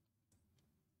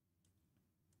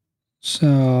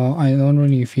 So I don't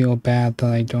really feel bad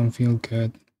that I don't feel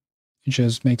good. It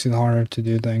just makes it harder to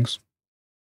do things.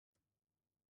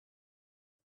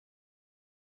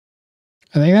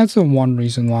 I think that's the one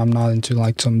reason why I'm not into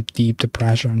like some deep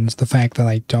depression, is the fact that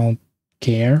I don't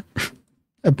care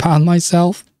about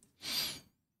myself.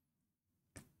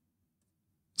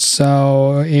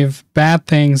 So if bad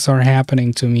things are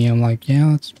happening to me, I'm like,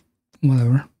 yeah, that's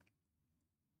whatever.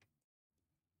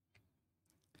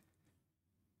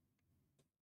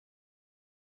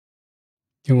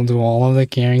 You will do all of the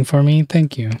caring for me?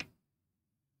 Thank you.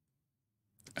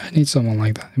 I need someone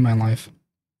like that in my life.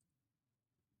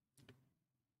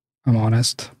 I'm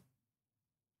honest.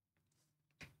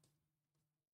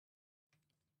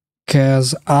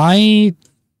 Because I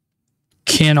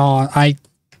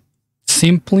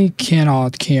simply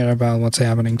cannot care about what's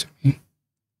happening to me.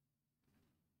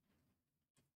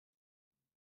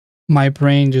 My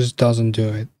brain just doesn't do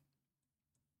it.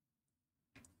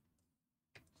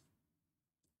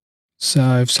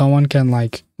 So if someone can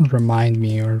like remind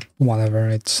me or whatever,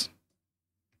 it's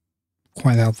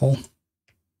quite helpful.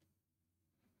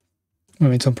 We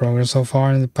made some progress so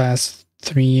far in the past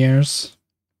 3 years.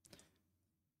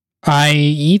 I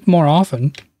eat more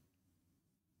often.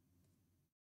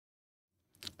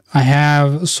 I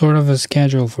have sort of a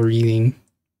schedule for eating.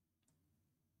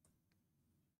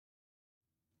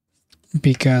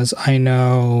 Because I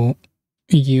know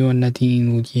you and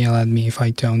Nadine would yell at me if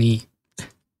I don't eat.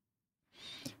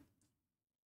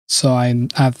 So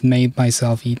I've made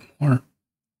myself eat more.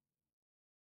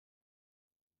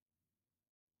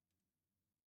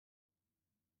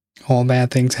 All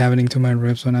bad things happening to my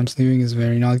ribs when I'm sleeping is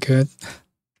very not good.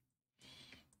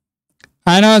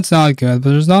 I know it's not good, but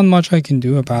there's not much I can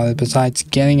do about it besides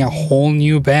getting a whole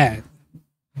new bed.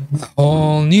 A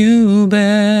whole new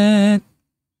bed.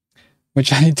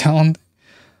 Which I don't...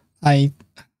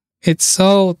 It's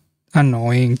so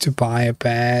annoying to buy a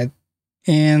bed.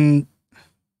 And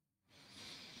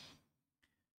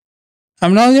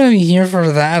I'm not gonna be here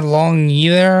for that long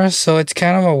either, so it's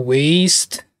kind of a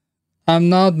waste. I'm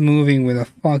not moving with a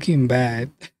fucking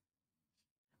bed.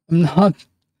 I'm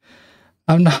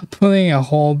not putting a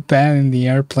whole bed in the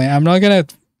airplane. I'm gonna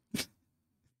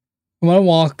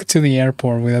walk to the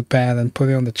airport with a bed and put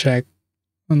it on the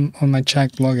on my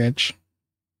checked luggage.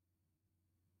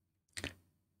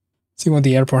 See what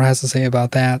the airport has to say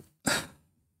about that.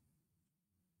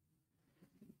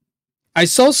 I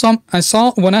saw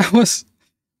when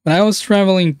I was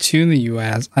traveling to the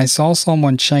US, I saw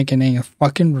someone checking in a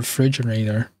fucking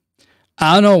refrigerator.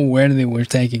 I don't know where they were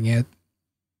taking it,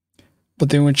 but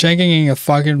they were checking in a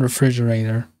fucking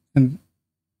refrigerator, and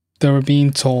they were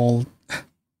being told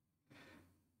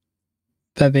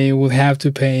that they would have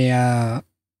to pay an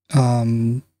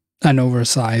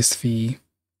oversized fee.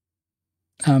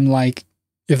 I'm like,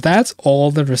 if that's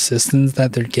all the resistance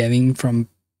that they're getting from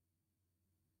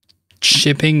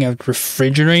shipping a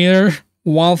refrigerator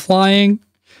while flying,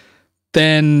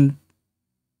 then,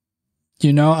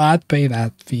 I'd pay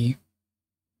that fee.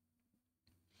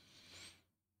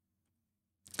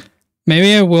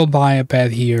 Maybe I will buy a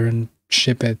bed here and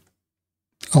ship it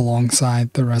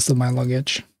alongside the rest of my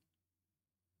luggage.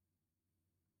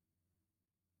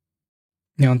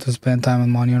 You want to spend time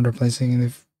and money on replacing it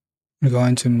if you're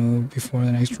going to move before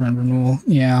the next rent renewal.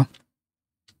 Yeah.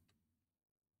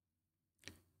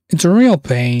 It's a real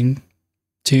pain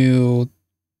to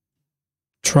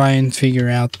try and figure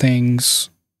out things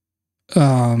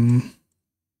when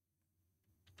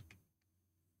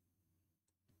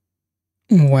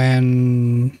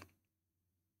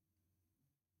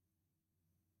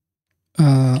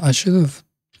I should have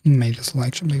made the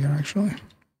selection bigger actually.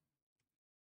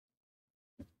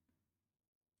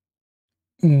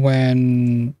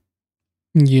 When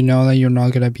you know that you're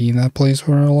not gonna be in that place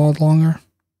for a lot longer.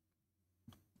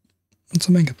 Let's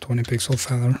make a 20 pixel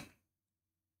feather.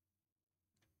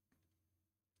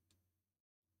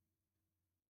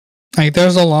 Like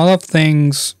there's a lot of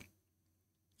things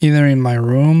either in my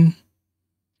room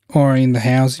or in the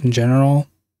house in general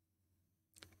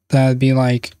that'd be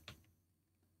like,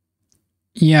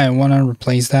 yeah, I want to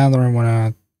replace that or I want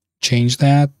to change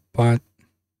that, but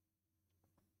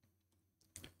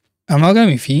I'm not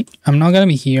gonna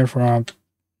be here for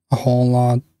a whole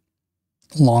lot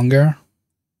longer.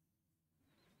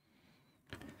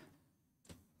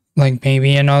 Like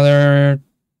maybe another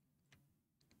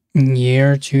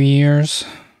year, 2 years.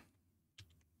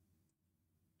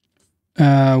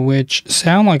 Which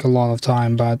sound like a lot of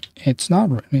time, but it's not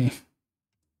really.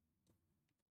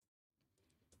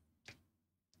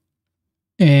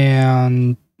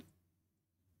 And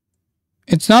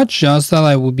it's not just that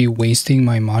I would be wasting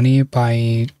my money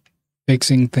by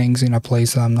fixing things in a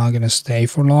place that I'm not going to stay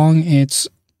for long.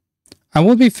 I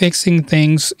would be fixing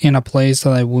things in a place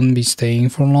that I wouldn't be staying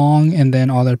for long, and then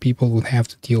other people would have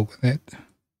to deal with it.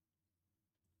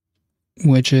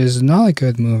 Which is not a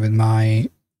good move in my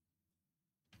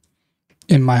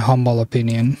humble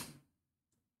opinion.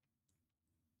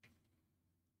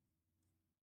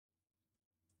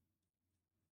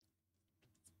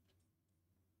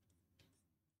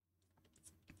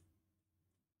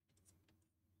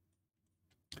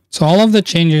 So all of the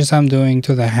changes I'm doing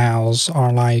to the house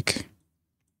are like,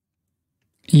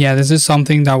 yeah, this is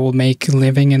something that will make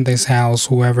living in this house,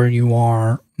 whoever you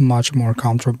are, much more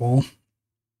comfortable.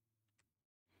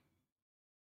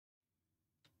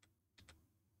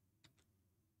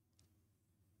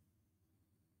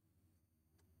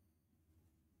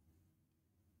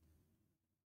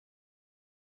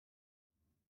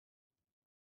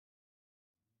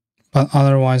 But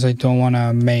otherwise, I don't want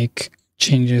to make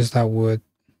changes that would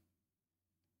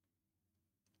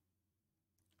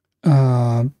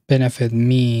benefit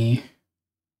me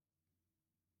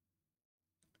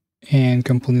and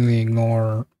completely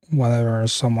ignore whatever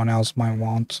someone else might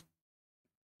want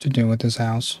to do with this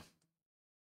house.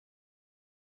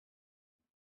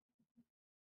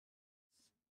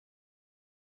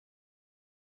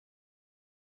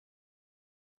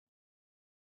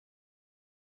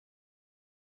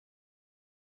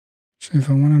 So if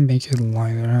I want to make it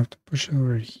lighter, I have to push it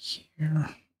over here.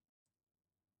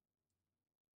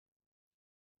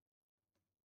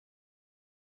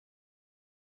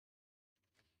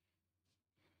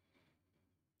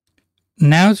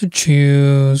 Now to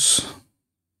choose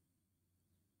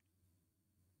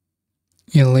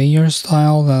a layer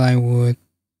style that I would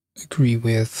agree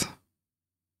with.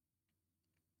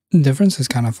 The difference is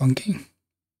kind of funky.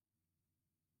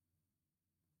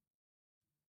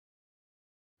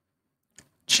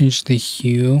 Change the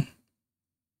hue.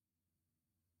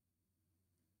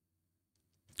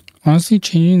 Honestly,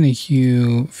 changing the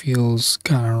hue feels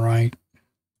kind of right.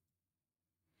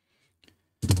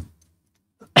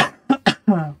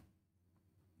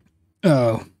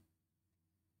 Oh.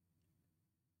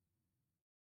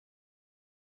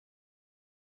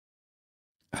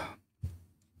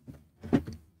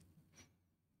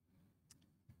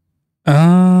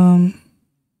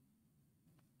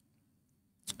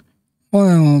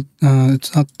 Well,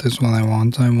 it's not this one I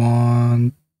want. I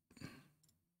want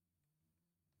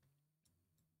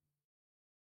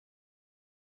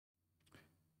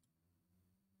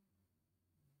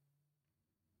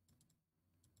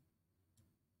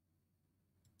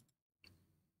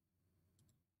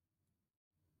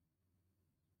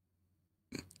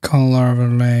color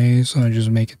overlay, so I just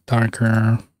make it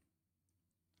darker.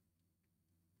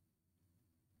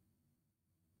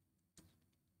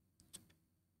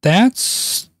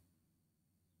 That's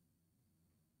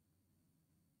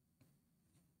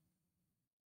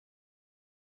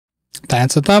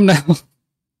a thumbnail.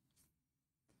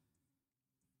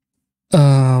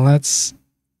 Let's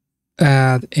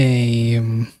add a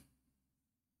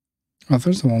well,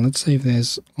 first of all, let's save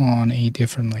this on a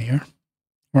different layer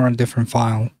or a different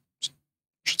file, I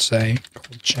should say,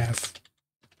 called chef.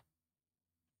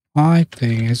 I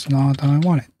think it's not that I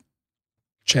want it.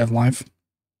 Chef life.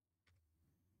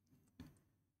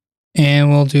 And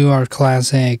we'll do our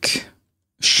classic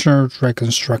shirt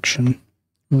reconstruction.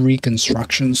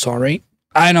 Sorry.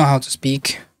 I know how to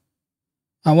speak.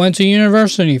 I went to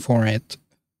university for it.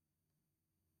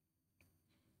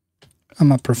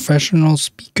 I'm a professional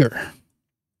speaker.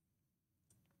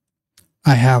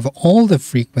 I have all the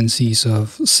frequencies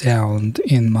of sound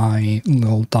in my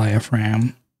little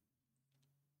diaphragm.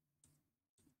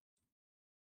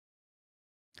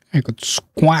 I could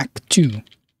squawk too,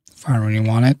 if I really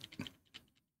want it.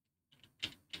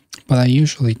 But I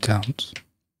usually don't.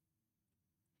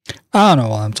 I don't know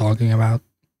what I'm talking about.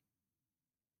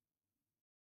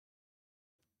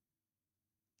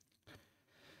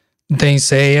 They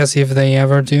say as if they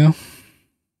ever do.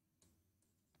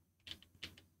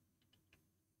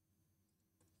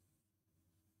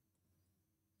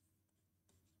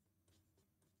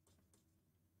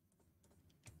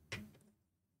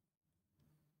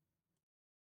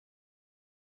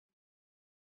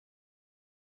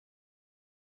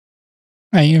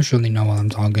 I usually know what I'm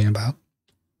talking about.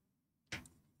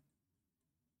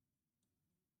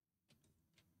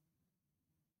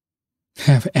 I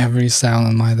have every sound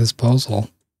at my disposal.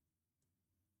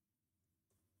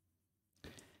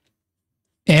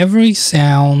 Every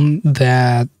sound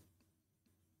that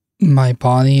my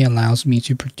body allows me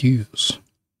to produce.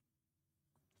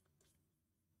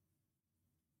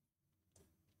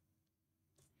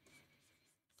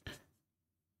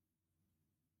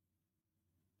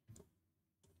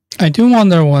 I do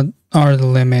wonder what are the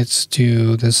limits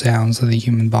to the sounds that the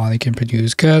human body can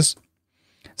produce, because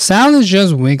sound is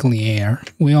just wiggly air.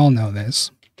 We all know this.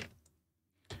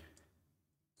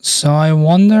 So I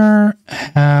wonder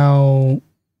how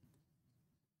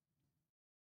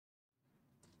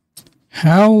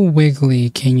wiggly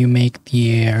can you make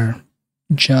the air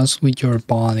just with your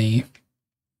body?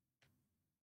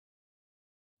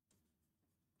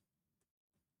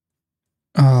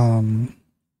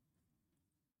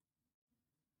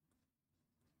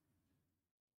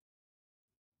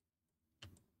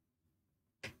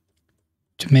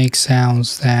 make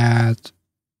sounds that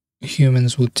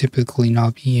humans would typically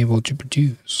not be able to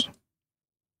produce.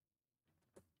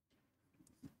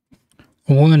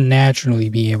 Or wouldn't naturally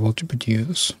be able to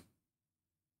produce.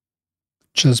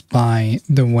 Just by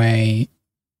the way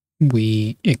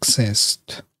we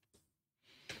exist.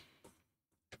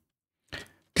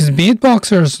 Because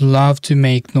beatboxers love to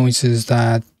make noises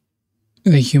that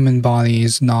the human body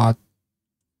is not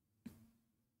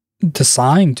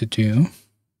designed to do,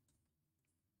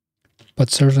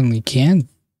 but certainly can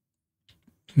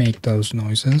make those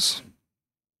noises.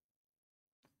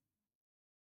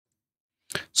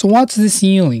 So what's the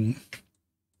ceiling?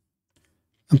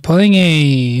 I'm putting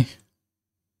a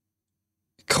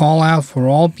call out for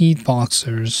all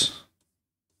beatboxers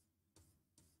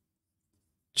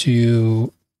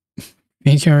to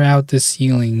figure out the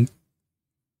ceiling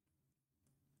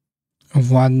of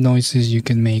what noises you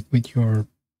can make with your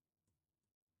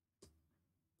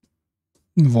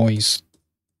voice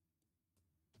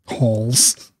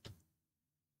holes.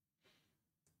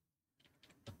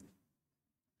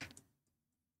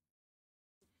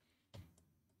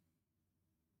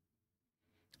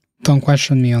 Don't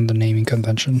question me on the naming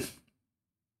convention.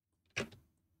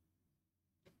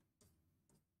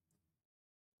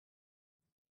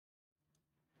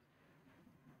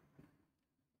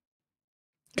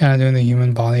 Kind of doing the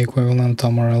human body equivalent of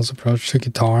Tom Morello's approach to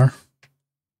guitar.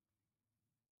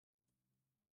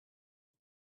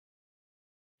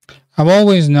 I've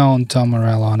always known Tom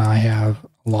Morello and I have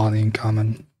a lot in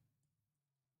common.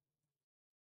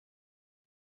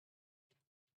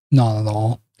 Not at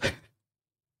all.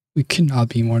 We could not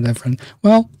be more different.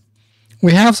 Well,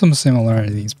 we have some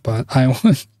similarities, but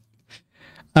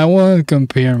I wouldn't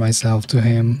compare myself to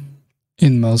him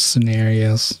in most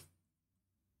scenarios.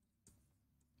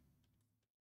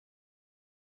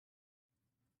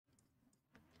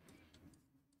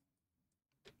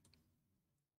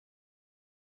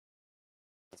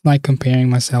 It's like comparing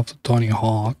myself to Tony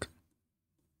Hawk.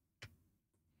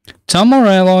 Tom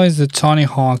Morello is the Tony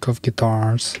Hawk of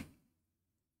guitars.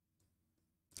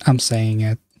 I'm saying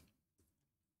it.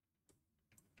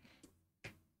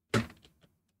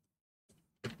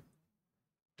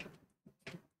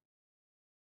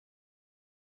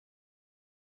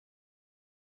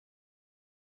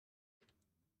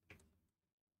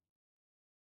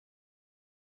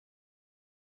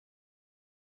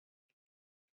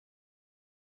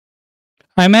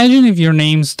 I imagine if your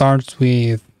name starts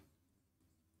with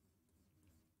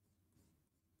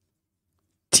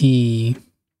T,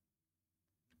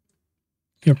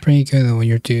 you're pretty good at what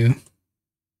you do.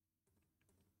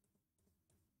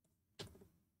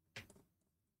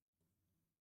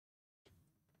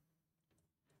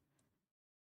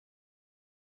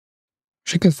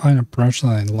 She could find a brush that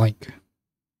I like.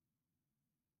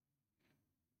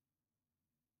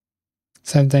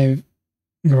 Dave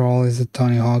Grohl is the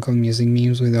Tony Hawk of music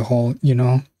memes with the whole, you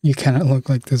know, you kind of look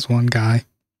like this one guy.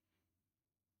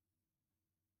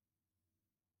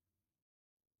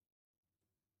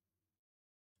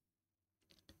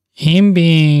 Him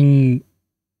being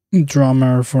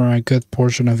drummer for a good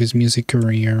portion of his music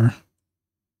career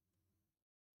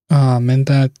meant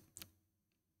that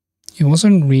he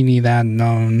wasn't really that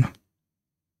known.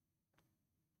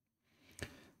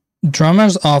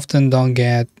 Drummers often don't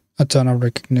get a ton of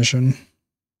recognition.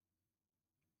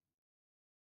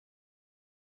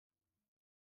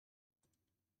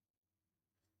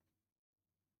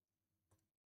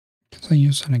 Because I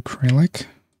use an acrylic.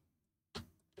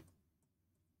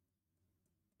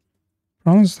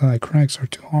 Problem is that acrylics are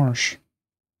too harsh.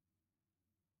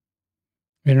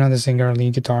 If you're not the singer or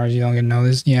lead guitarist, you don't get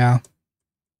noticed. Yeah.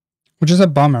 Which is a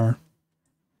bummer.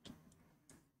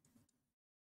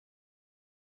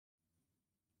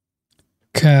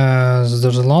 Because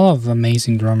there's a lot of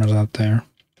amazing drummers out there.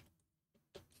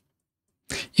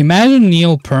 Imagine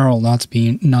Neil Pearl not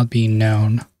being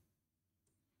known.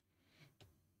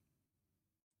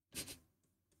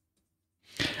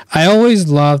 I always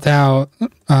loved how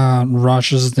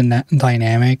Rush's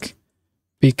dynamic,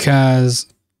 because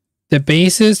the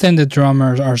bassist and the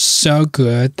drummers are so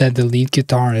good that the lead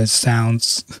guitarist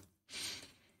sounds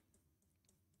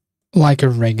like a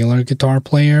regular guitar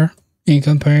player in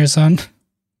comparison.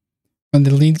 And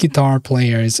the lead guitar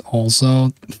player is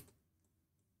also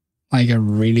like a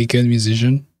really good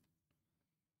musician.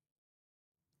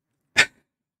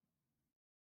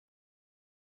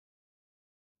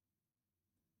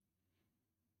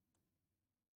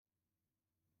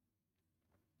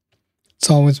 It's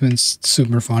always been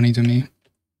super funny to me.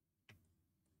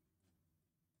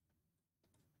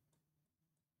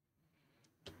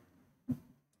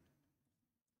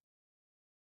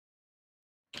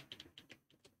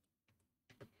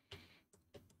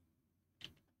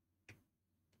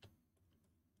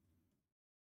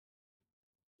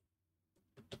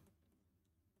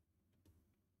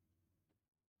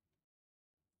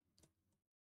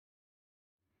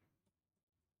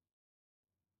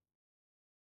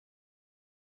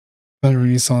 But a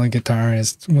really solid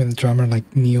guitarist with a drummer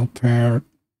like Neil Peart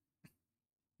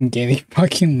and Geddy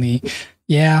fucking Lee.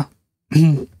 Yeah.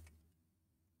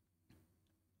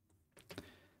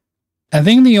 I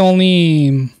think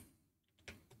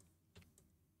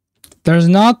there's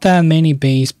not that many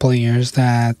bass players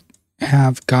that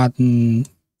have gotten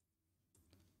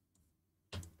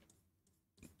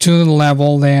to the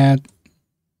level that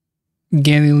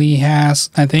Geddy Lee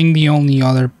has. I think the only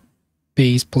other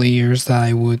bass players that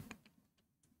I would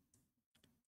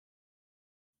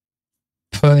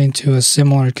put into a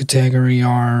similar category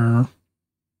are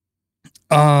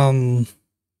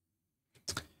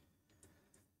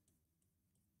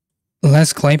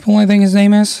Les Claypool, I think his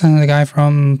name is, and the guy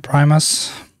from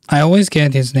Primus. I always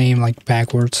get his name like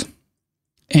backwards.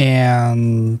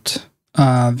 And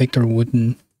Victor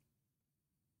Wooten.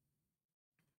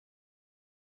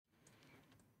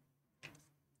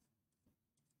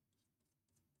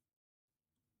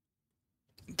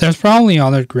 There's probably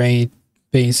other great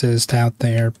bassists out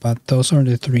there, but those are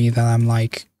the three that I'm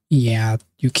like, yeah,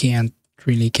 you can't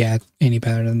really get any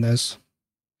better than this.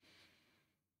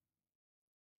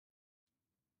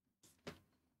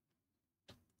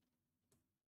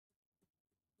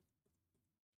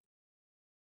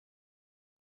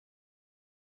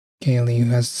 Kaylee, who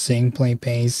has to sing, play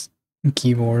bass, and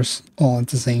keyboards all at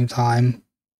the same time.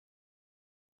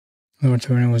 The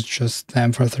touring was just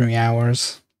them for 3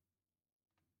 hours.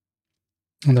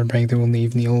 On their break, they will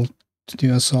leave Neil to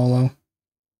do a solo.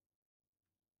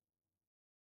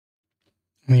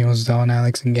 When he was done,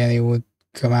 Alex and Geddy would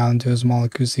come out and do a small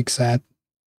acoustic set.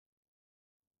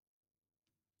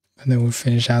 And they would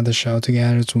finish out the show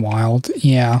together. It's wild.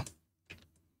 Yeah.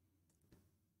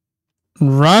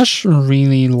 Rush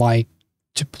really liked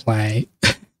to play.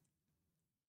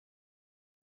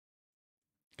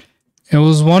 It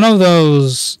was one of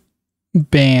those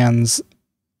bands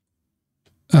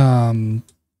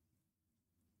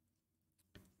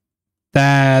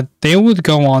that they would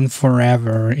go on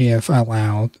forever if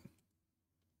allowed.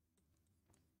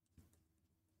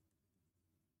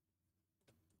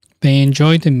 They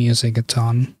enjoyed the music a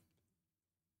ton.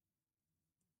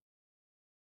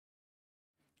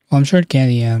 Well, I'm sure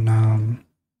Geddy and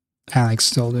Alex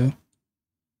still do.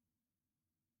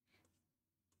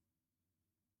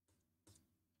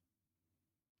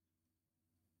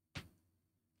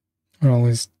 They're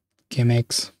always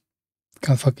gimmicks.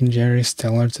 Got fucking Jerry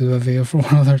Stiller to do a video for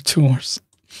one of their tours.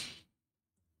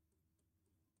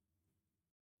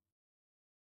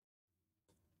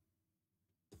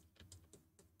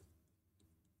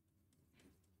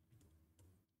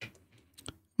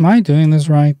 Am I doing this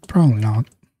right? Probably not.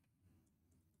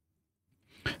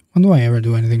 When do I ever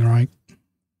do anything right?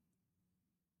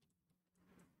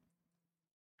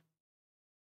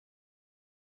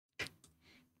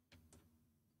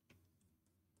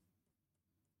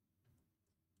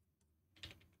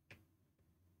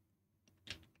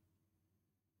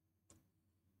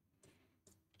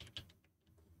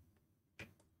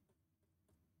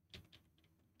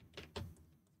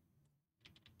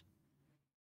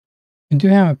 I do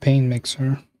have a paint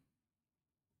mixer.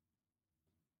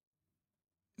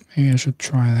 Maybe I should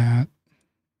try that.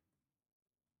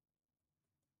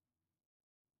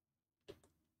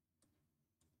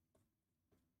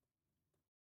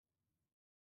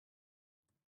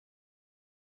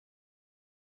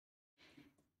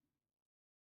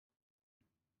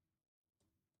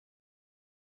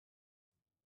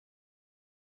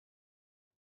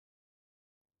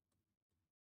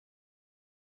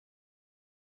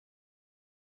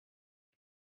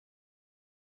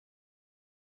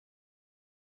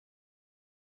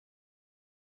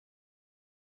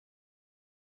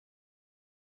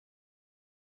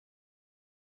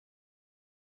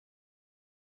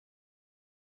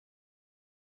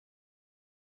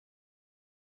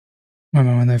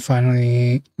 Remember when they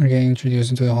finally were getting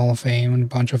introduced into the Hall of Fame and a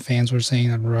bunch of fans were saying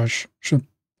that Rush should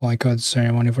boycott the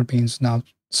ceremony for being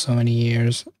snubbed so many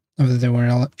years after they were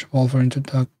eligible for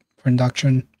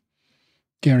induction?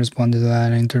 He responded to that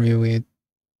in an interview with,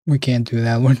 "We can't do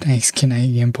that, we're nice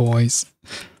Canadian boys."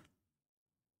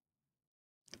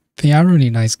 They are really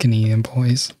nice Canadian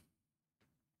boys.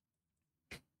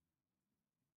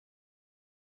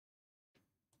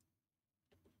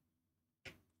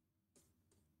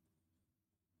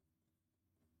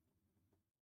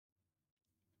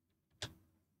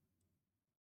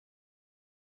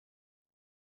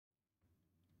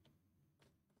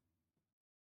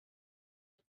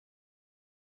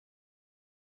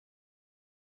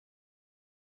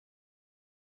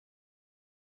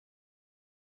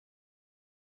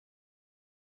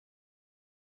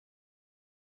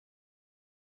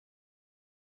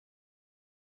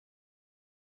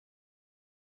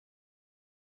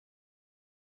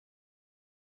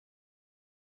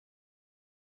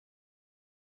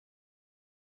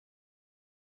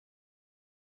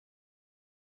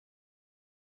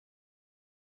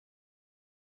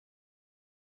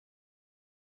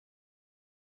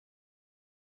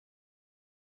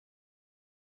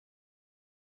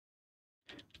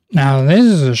 Now this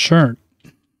is a shirt.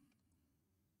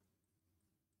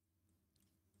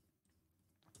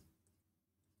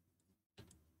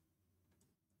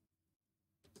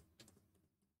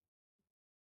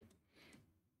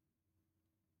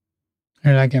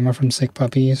 Here I get her from Sick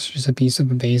Puppies. She's a piece of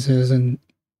the bases and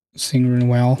sing really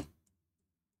well.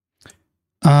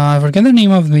 I forget the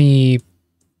name of the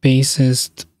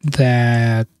bassist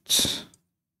that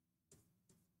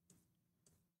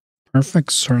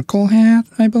Perfect Circle had,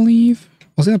 I believe.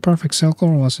 Was it a Perfect Circle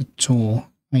or was it Tool?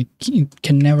 I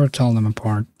can never tell them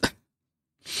apart.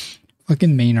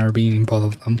 Fucking Maynard beating both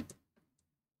of them.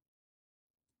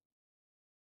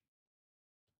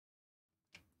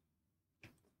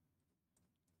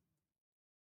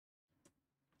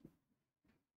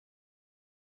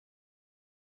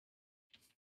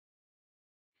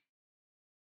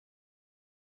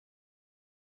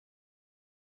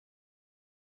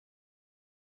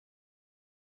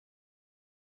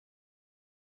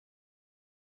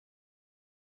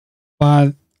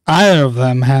 But either of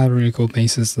them had really cool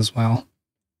basses as well.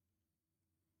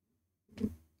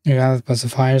 You got the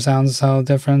specifier sounds so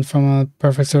different from a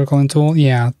Perfect Circle and Tool.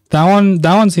 Yeah, that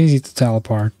one's easy to tell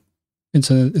apart.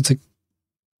 It's a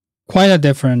quite a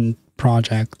different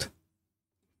project.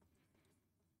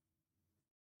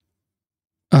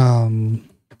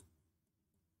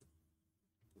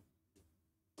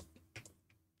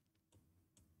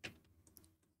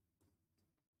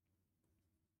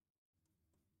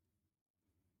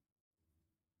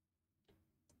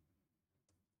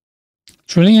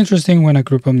 It's really interesting when a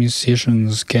group of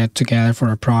musicians get together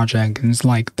for a project and it's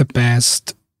like the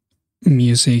best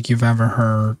music you've ever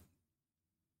heard,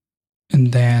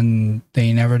 and then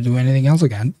they never do anything else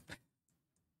again.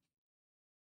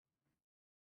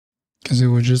 Because it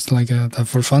was just like a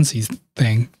for funsies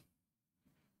thing.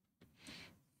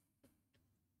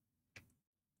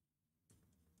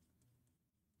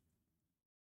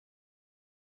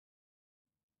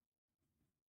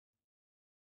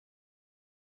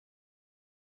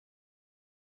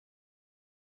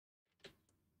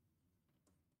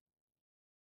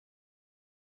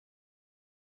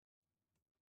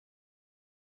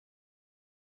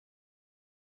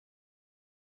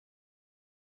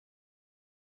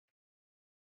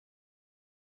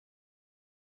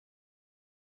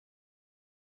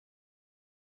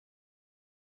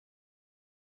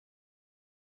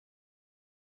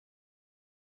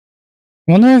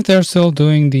 I wonder if they're still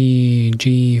doing the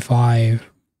G5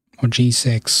 or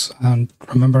G6. I don't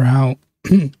remember how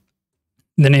the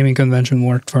naming convention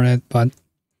worked for it, but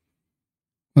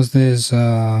was this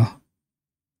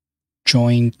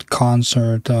joint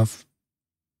concert of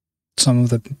some of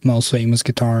the most famous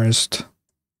guitarists.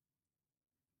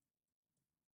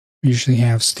 We usually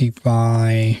have Steve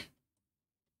Vai,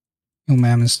 Neil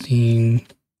Malmsteen,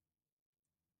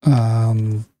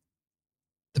 the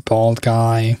bald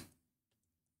guy,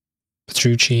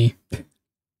 Petrucci.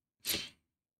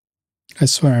 I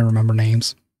swear I remember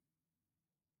names.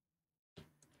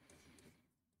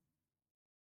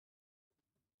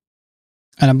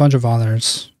 And a bunch of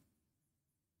others.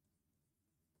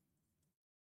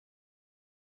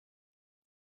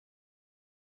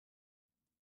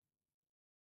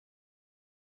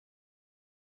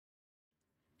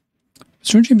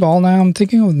 Petrucci bald now? I'm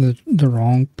thinking of the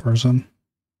wrong person.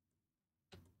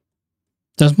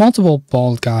 There's multiple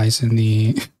bald guys in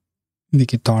the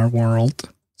guitar world,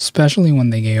 especially when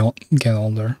they get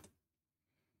older.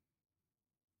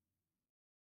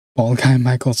 Bald guy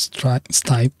Michael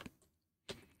Stipe.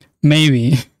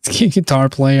 Maybe. Guitar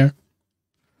player.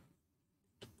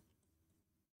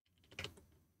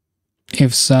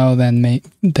 If so, then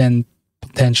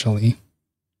potentially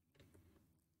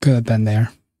could have been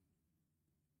there.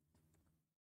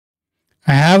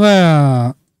 I have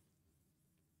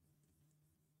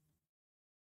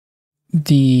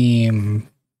the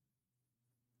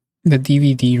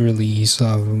DVD release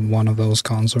of one of those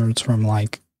concerts from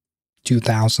like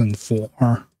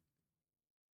 2004.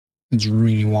 It's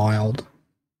really wild.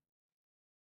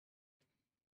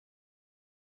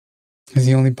 As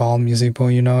the only bald music boy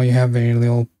you know, you have very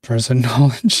little person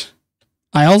knowledge.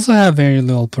 I also have very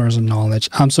little person knowledge.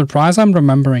 I'm surprised I'm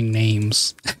remembering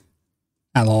names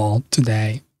at all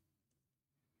today.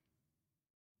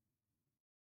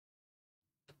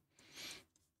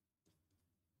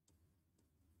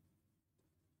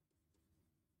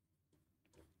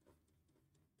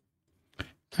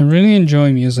 I really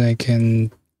enjoy music and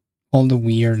all the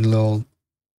weird little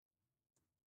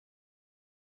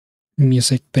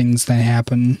music things that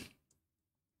happen.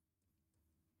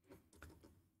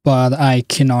 But I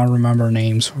cannot remember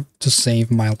names to save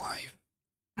my life.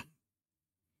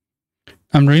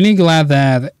 I'm really glad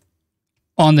that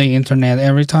on the internet,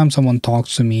 every time someone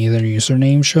talks to me, their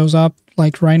username shows up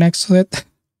like right next to it.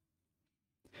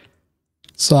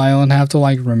 So I don't have to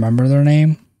like remember their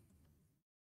name.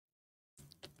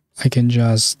 I can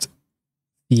just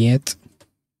see it.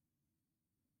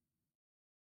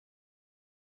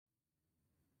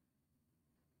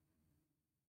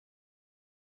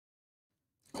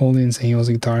 Cole didn't say he was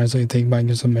a guitarist, so you take back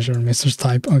your submission or Mr.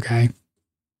 Type. Okay.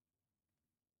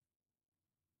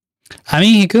 I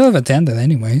mean, he could have attended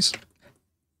anyways.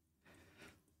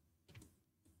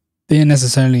 Didn't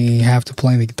necessarily have to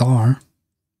play the guitar.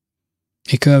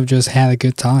 He could have just had a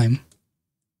good time.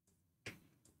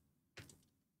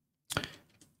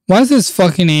 Why is this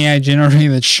fucking AI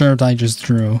generated shirt I just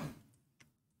drew?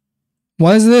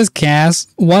 What is this, Khaz?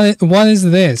 What is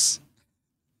this?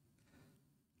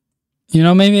 You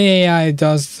know, maybe AI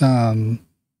does know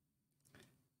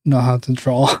how to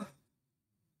draw.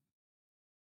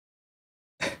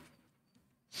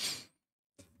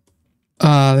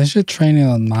 They should train it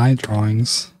on my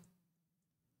drawings.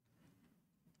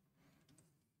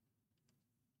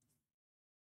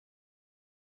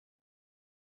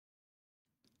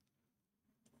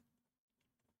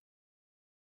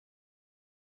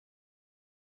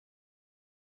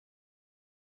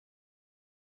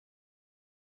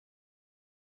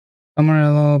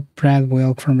 Amarillo, Brad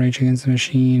Wilk from Rage Against the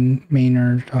Machine,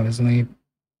 Maynard, obviously.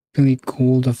 Really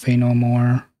cool, the Fey No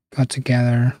More got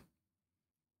together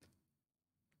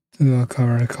to do a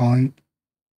cover calling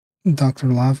Dr.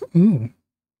 Love. Ooh.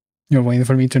 You're waiting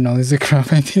for me to notice the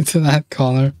crap I did to that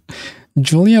collar.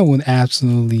 Julia would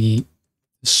absolutely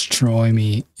destroy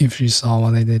me if she saw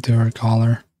what I did to her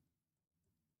collar.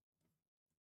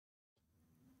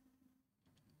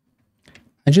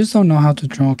 I just don't know how to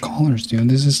draw collars, dude.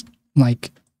 This is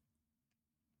like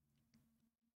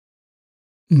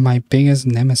my biggest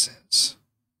nemesis.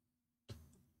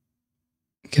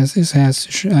 I guess this has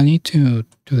to, I need to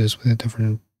do this with a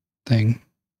different thing.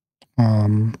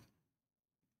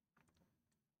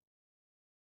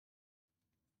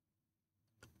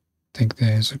 Take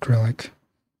this acrylic.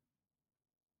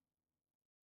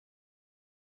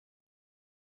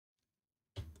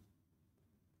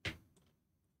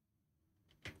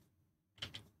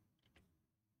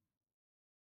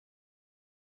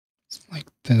 It's like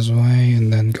this way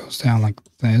and then goes down like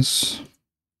this.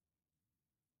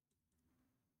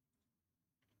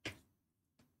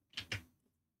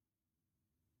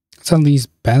 It's at least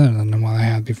better than what I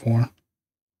had before.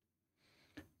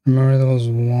 Remember there was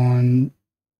one,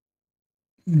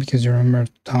 because you remember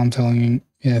Tom telling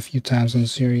it a few times on a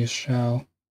serious show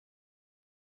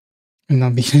and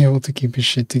not being able to keep his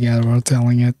shit together while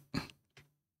telling it.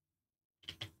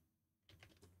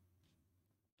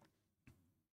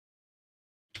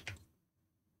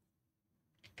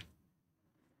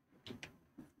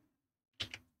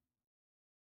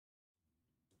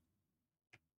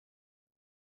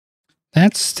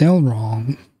 That's still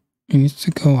wrong. It needs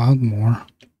to go out more.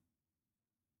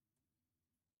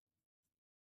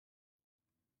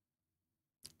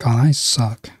 God, I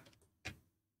suck.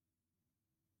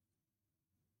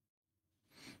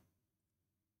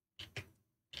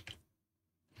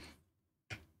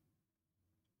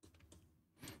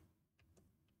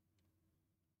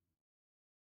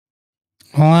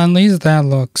 Well, at least that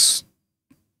looks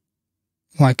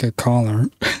like a collar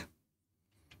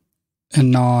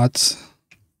and not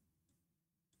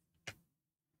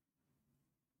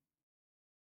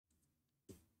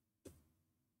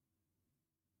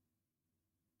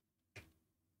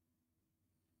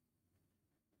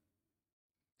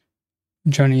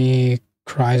Johnny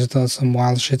cries, does some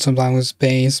wild shit sometimes with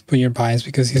space, but you're biased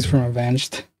because he's from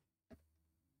Avenged.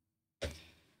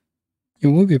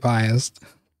 You will be biased.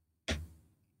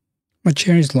 My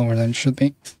chair is lower than it should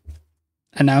be.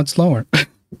 And now it's lower.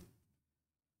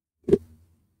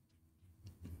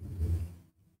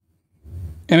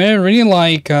 And I really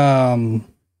like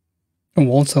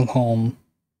Waltz at Home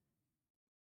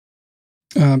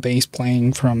bass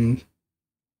playing from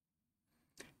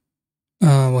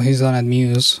well, he's done at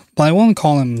Muse, but I won't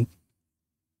call him,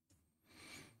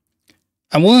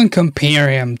 I wouldn't compare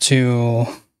him to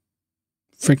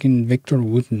freaking Victor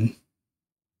Wooten.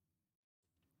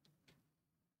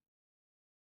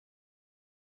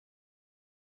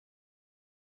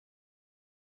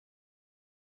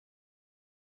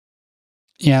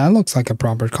 Yeah, it looks like a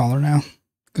proper collar now.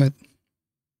 Good.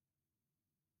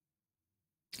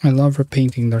 I love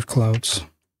repainting their clothes.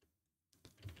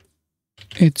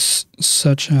 It's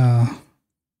such a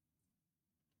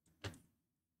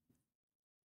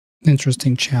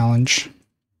interesting challenge.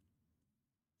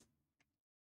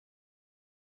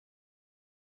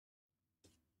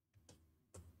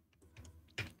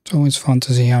 It's always fun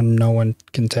to see how no one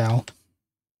can tell.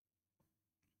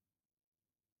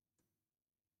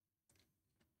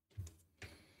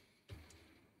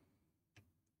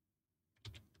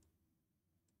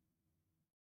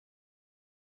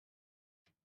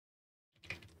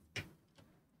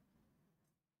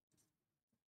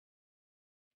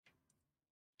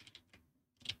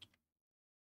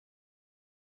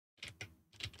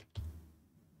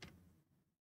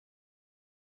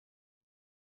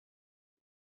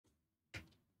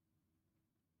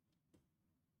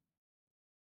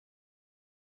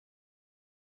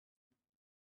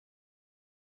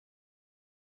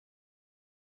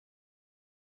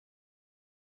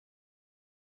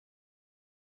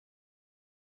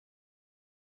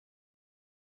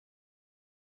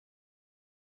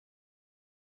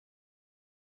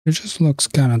 It just looks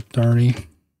kind of dirty.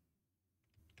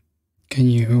 Can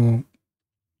you...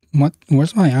 What?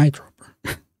 Where's my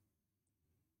eyedropper?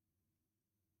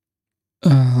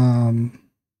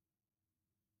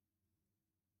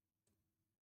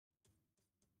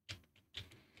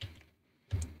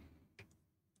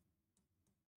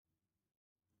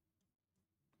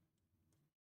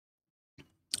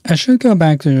 I should go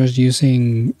back to just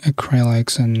using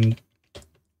acrylics and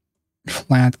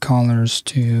flat colors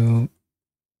to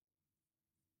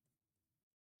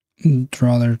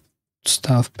draw their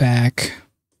stuff back.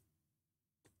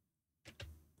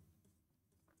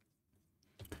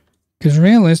 Because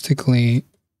realistically,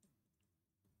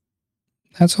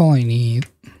 that's all I need.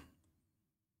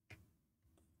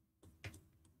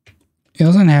 It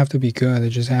doesn't have to be good, it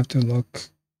just have to look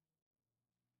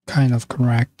kind of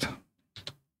correct.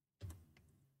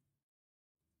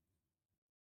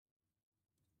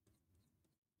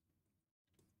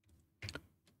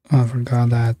 Oh, I forgot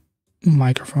that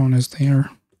microphone is there.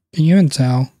 Can you even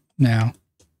tell now?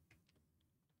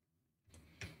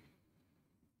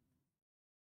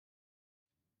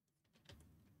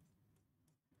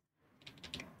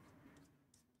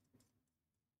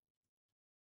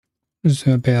 Just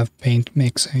a bit of paint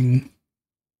mixing.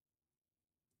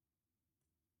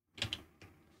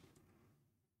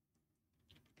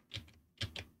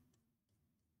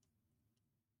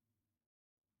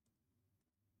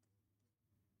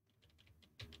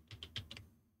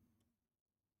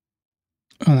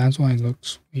 Oh, that's why it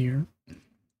looks weird.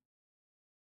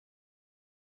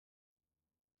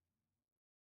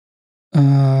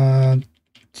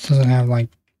 Doesn't have like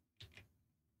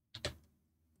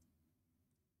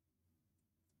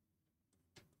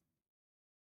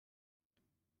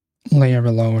layer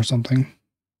below or something.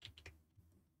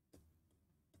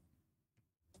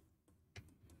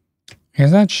 I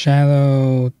guess that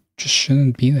shadow just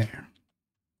shouldn't be there.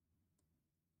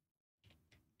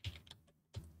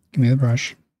 Give me the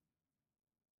brush.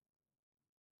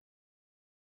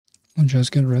 I'll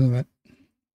just get rid of it.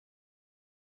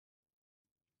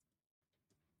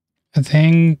 I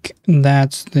think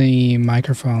that's the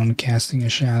microphone casting a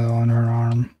shadow on her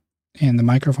arm, and the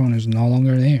microphone is no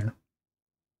longer there.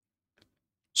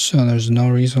 So there's no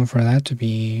reason for that to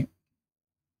be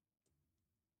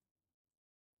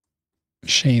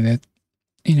shaded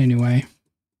in any way.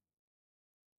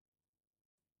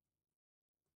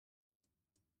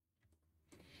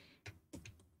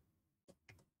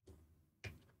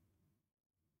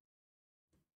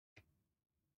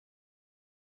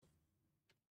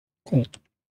 Cool.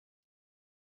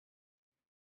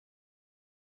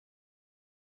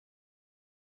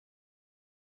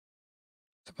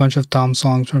 A bunch of Tom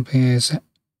songs from his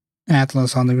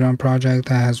Atlas Underground project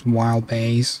that has wild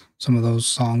bass. Some of those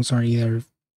songs are either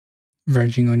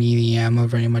verging on EDM or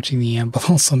very much EDM, but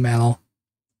also metal.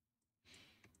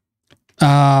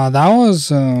 That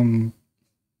was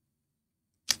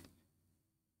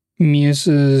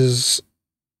Muse's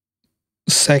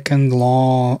Second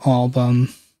Law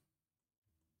album.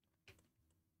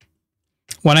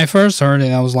 When I first heard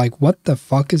it, I was like, what the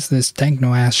fuck is this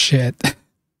techno ass shit?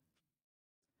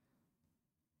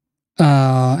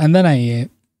 And then I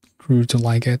grew to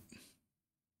like it.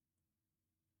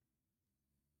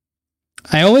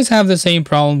 I always have the same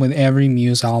problem with every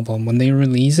Muse album. When they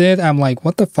release it, I'm like,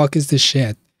 what the fuck is this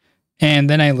shit? And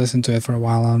then I listen to it for a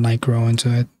while and I grow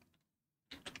into it.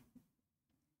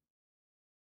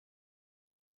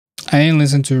 I didn't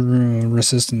listen to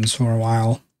Resistance for a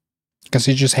while because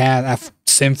it just had a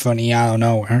symphony out of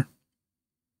nowhere.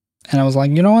 And I was like,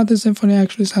 you know what? This symphony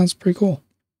actually sounds pretty cool.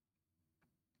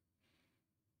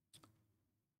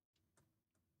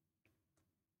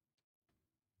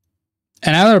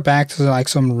 And now they're back to like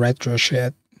some retro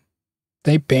shit.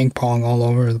 They ping pong all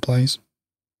over the place.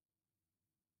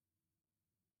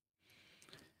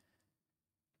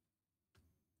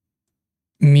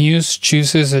 Muse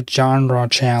chooses a genre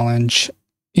challenge.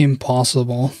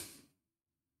 Impossible.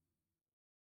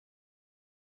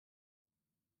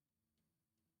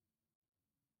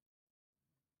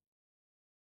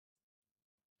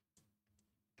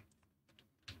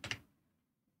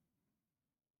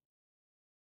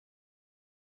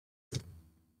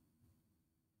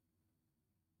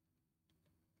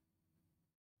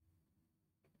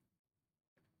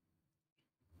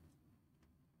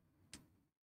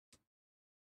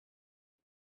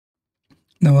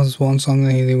 There was one song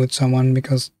that he did with someone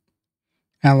because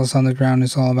Alice Underground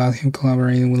is all about him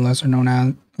collaborating with lesser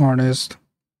known artists.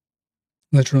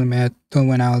 Literally met, then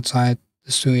went outside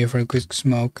the studio for a quick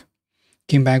smoke,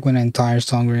 came back with an entire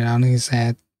song written out in his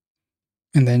head,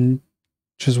 and then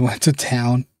just went to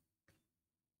town.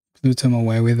 Blew them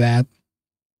away with that.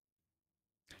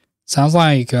 Sounds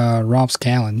like Rob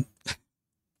Scallon.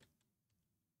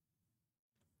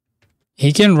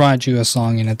 He can write you a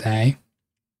song in a day.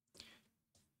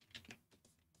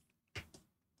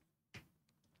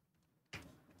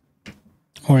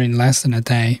 Or in less than a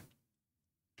day.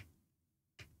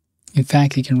 In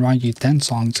fact, he can write you 10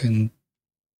 songs in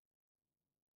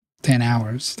 10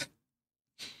 hours.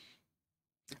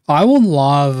 I would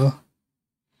love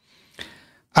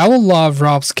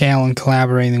Rob Scallon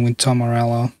collaborating with Tom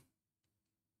Morello.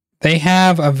 They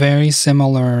have a very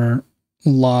similar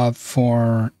love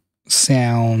for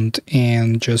sound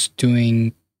and just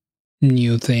doing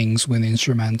new things with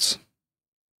instruments.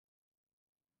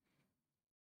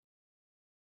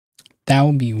 That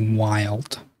would be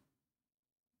wild.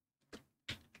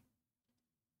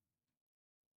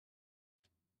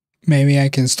 Maybe I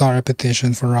can start a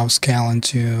petition for Rob Scallon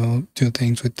to do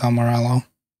things with Tom Morello.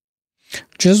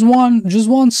 Just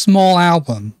one small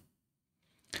album.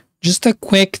 Just a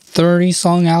quick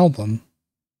 30-song album.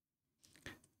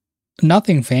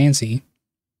 Nothing fancy.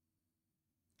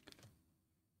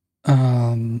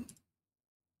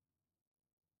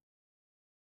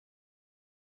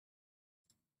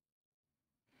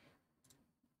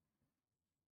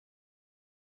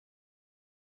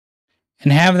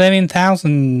 And have Devin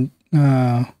Townsend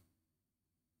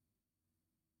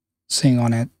sing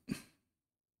on it.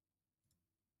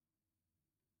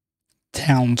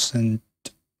 Townsend.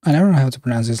 I never know how to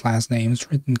pronounce his last name.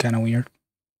 It's written kind of weird.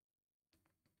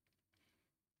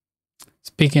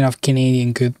 Speaking of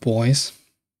Canadian good boys.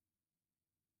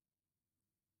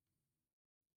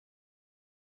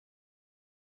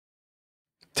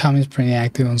 Tommy's pretty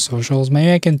active on socials.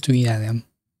 Maybe I can tweet at him.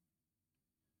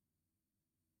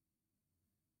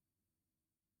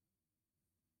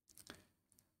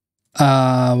 What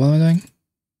am I doing?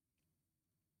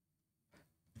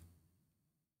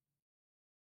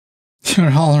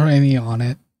 You're already on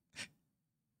it.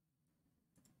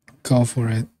 Go for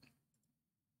it.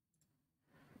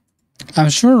 I'm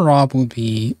sure Rob would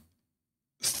be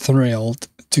thrilled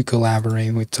to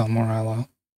collaborate with Tom Morello.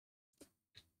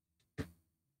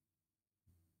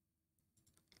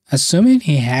 Assuming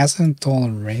he hasn't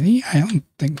already? I don't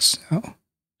think so.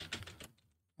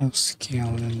 Of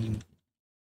Scallon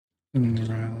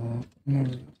Morello.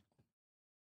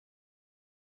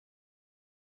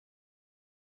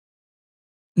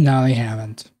 No, they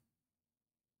haven't.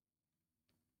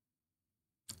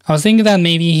 I was thinking that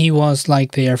maybe he was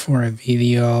like there for a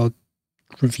video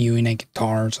reviewing a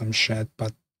guitar or some shit,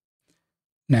 but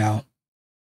no.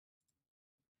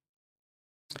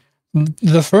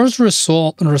 The first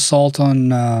result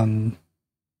on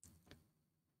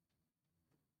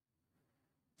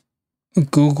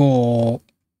Google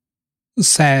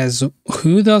says,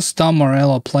 who does Tom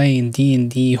Morello play in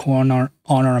D&D Honor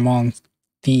Among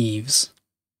Thieves?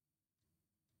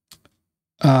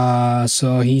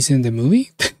 So he's in the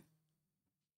movie?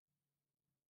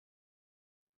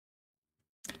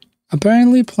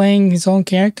 Apparently playing his own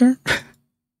character?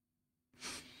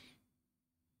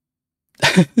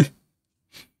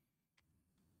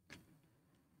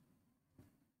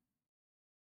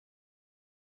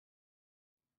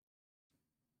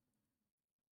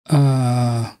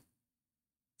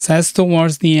 Says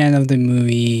towards the end of the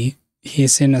movie,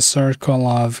 he's in a circle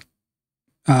of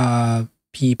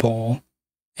people,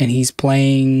 and he's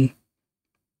playing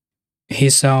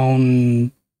his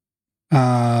own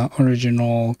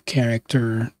original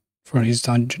character for his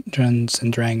Dungeons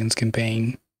and Dragons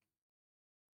campaign.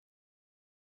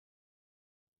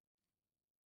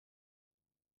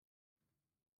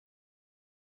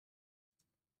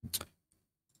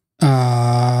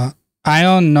 I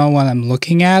don't know what I'm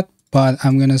looking at, but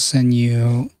I'm gonna send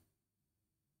you.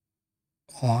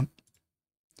 Hold on.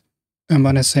 I'm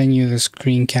gonna send you the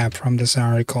screen cap from this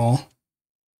article.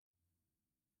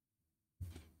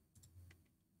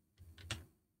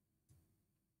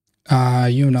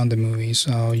 You know the movie,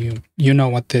 so you know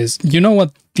what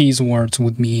these words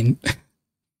would mean.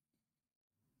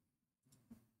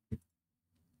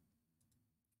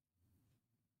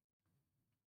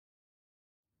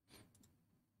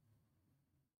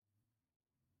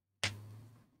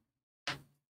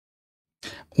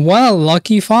 What a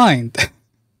lucky find. It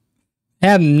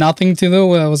had nothing to do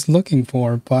with what I was looking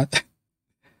for, but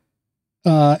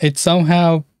it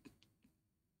somehow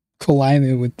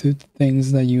collided with two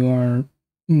things that you are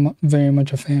very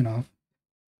much a fan of.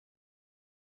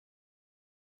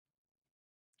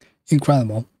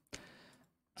 Incredible.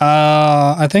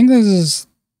 I think this is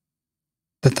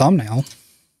the thumbnail.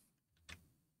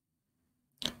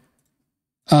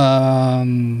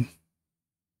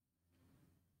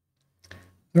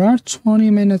 There are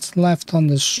 20 minutes left on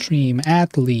the stream,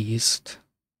 at least.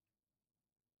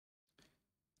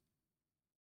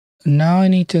 Now I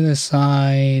need to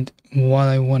decide what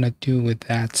I want to do with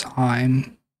that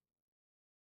time.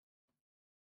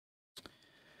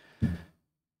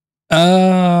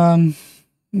 Let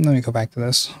me go back to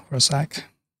this for a sec.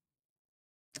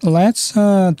 Let's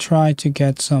try to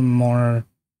get some more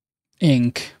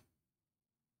ink.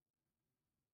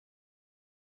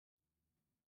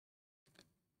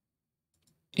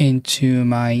 Into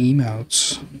my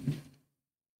emotes.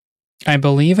 I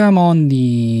believe I'm on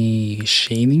the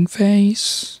shading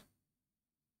phase.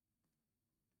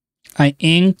 I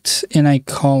inked and I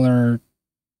colored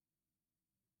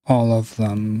all of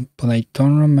them, but I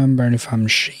don't remember if I'm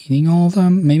shading all of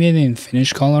them. Maybe I didn't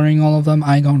finish coloring all of them.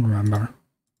 I don't remember.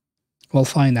 We'll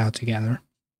find out together.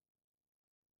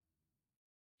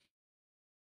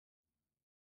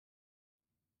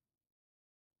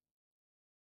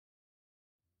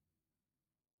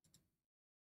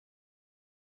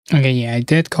 Okay, yeah, I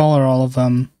did color all of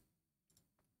them.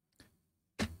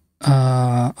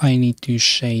 I need to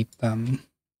shade them.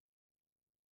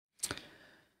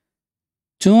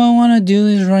 Do I want to do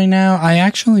this right now? I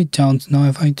actually don't know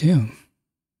if I do.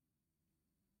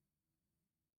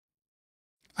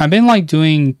 I've been like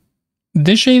doing...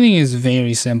 This shading is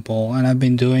very simple, and I've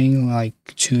been doing like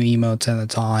 2 emotes at a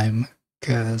time,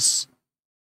 because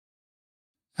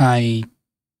I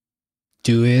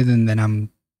do it and then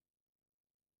I'm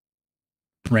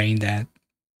brain dead.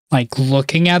 Like,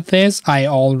 looking at this, I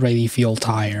already feel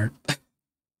tired.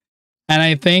 And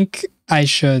I think I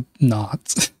should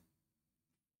not.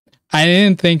 I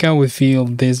didn't think I would feel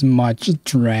this much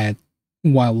dread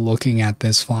while looking at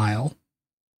this file.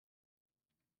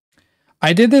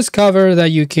 I did discover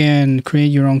that you can create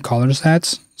your own color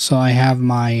sets. So I have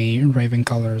my Raven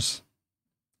colors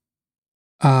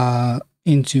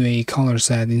into a color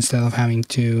set instead of having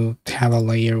to have a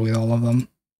layer with all of them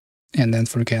and then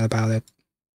forget about it.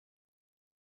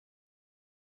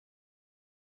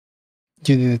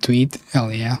 You did a tweet?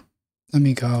 Hell yeah. Let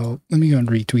me go and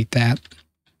retweet that.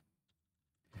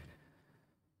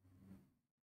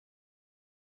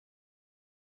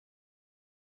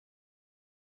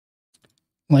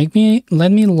 Let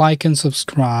me like and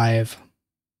subscribe.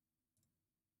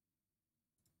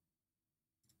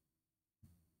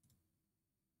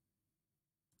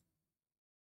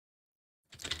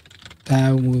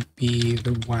 That would be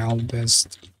the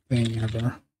wildest thing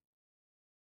ever.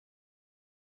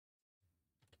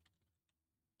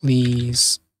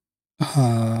 Please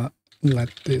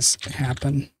let this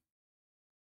happen.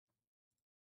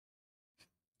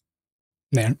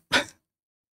 There.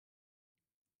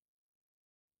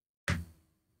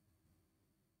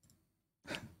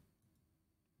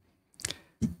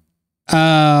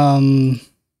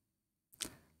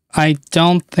 I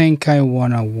don't think I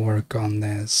want to work on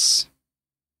this.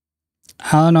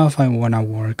 I don't know if I want to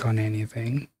work on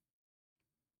anything.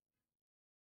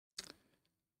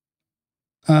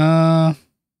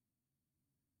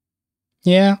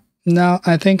 Yeah, no,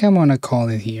 I think I'm gonna call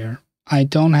it here. I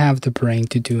don't have the brain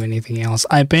to do anything else.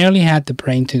 I barely had the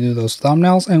brain to do those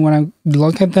thumbnails, and when I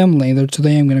look at them later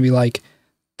today, I'm gonna be like,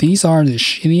 these are the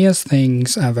shittiest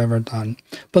things I've ever done.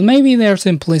 But maybe their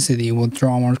simplicity will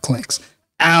draw more clicks.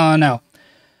 I don't know.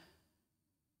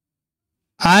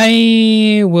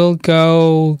 I will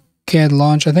go get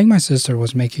lunch. I think my sister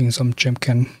was making some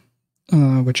chimkin,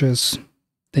 which is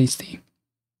tasty.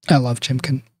 I love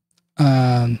chimkin.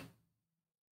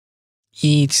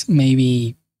 Eat,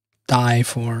 maybe die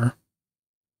for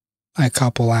a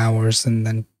couple hours and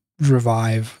then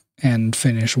revive and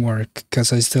finish work,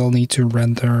 because I still need to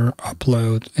render,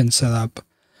 upload, and set up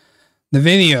the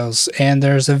videos. And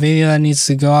there's a video that needs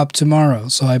to go up tomorrow,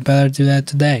 so I better do that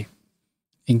today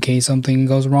in case something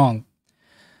goes wrong.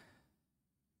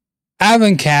 I've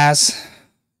been Khaz.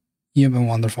 You've been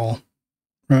wonderful.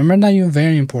 Remember that you're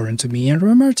very important to me, and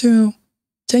remember to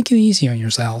take it easy on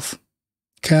yourself.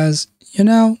 Because,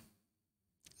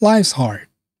 life's hard.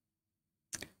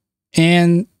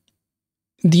 And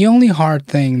the only hard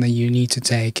thing that you need to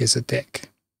take is a dick.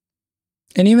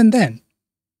 And even then,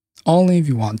 only if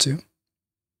you want to.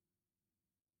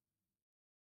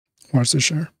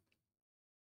 Worcestershire.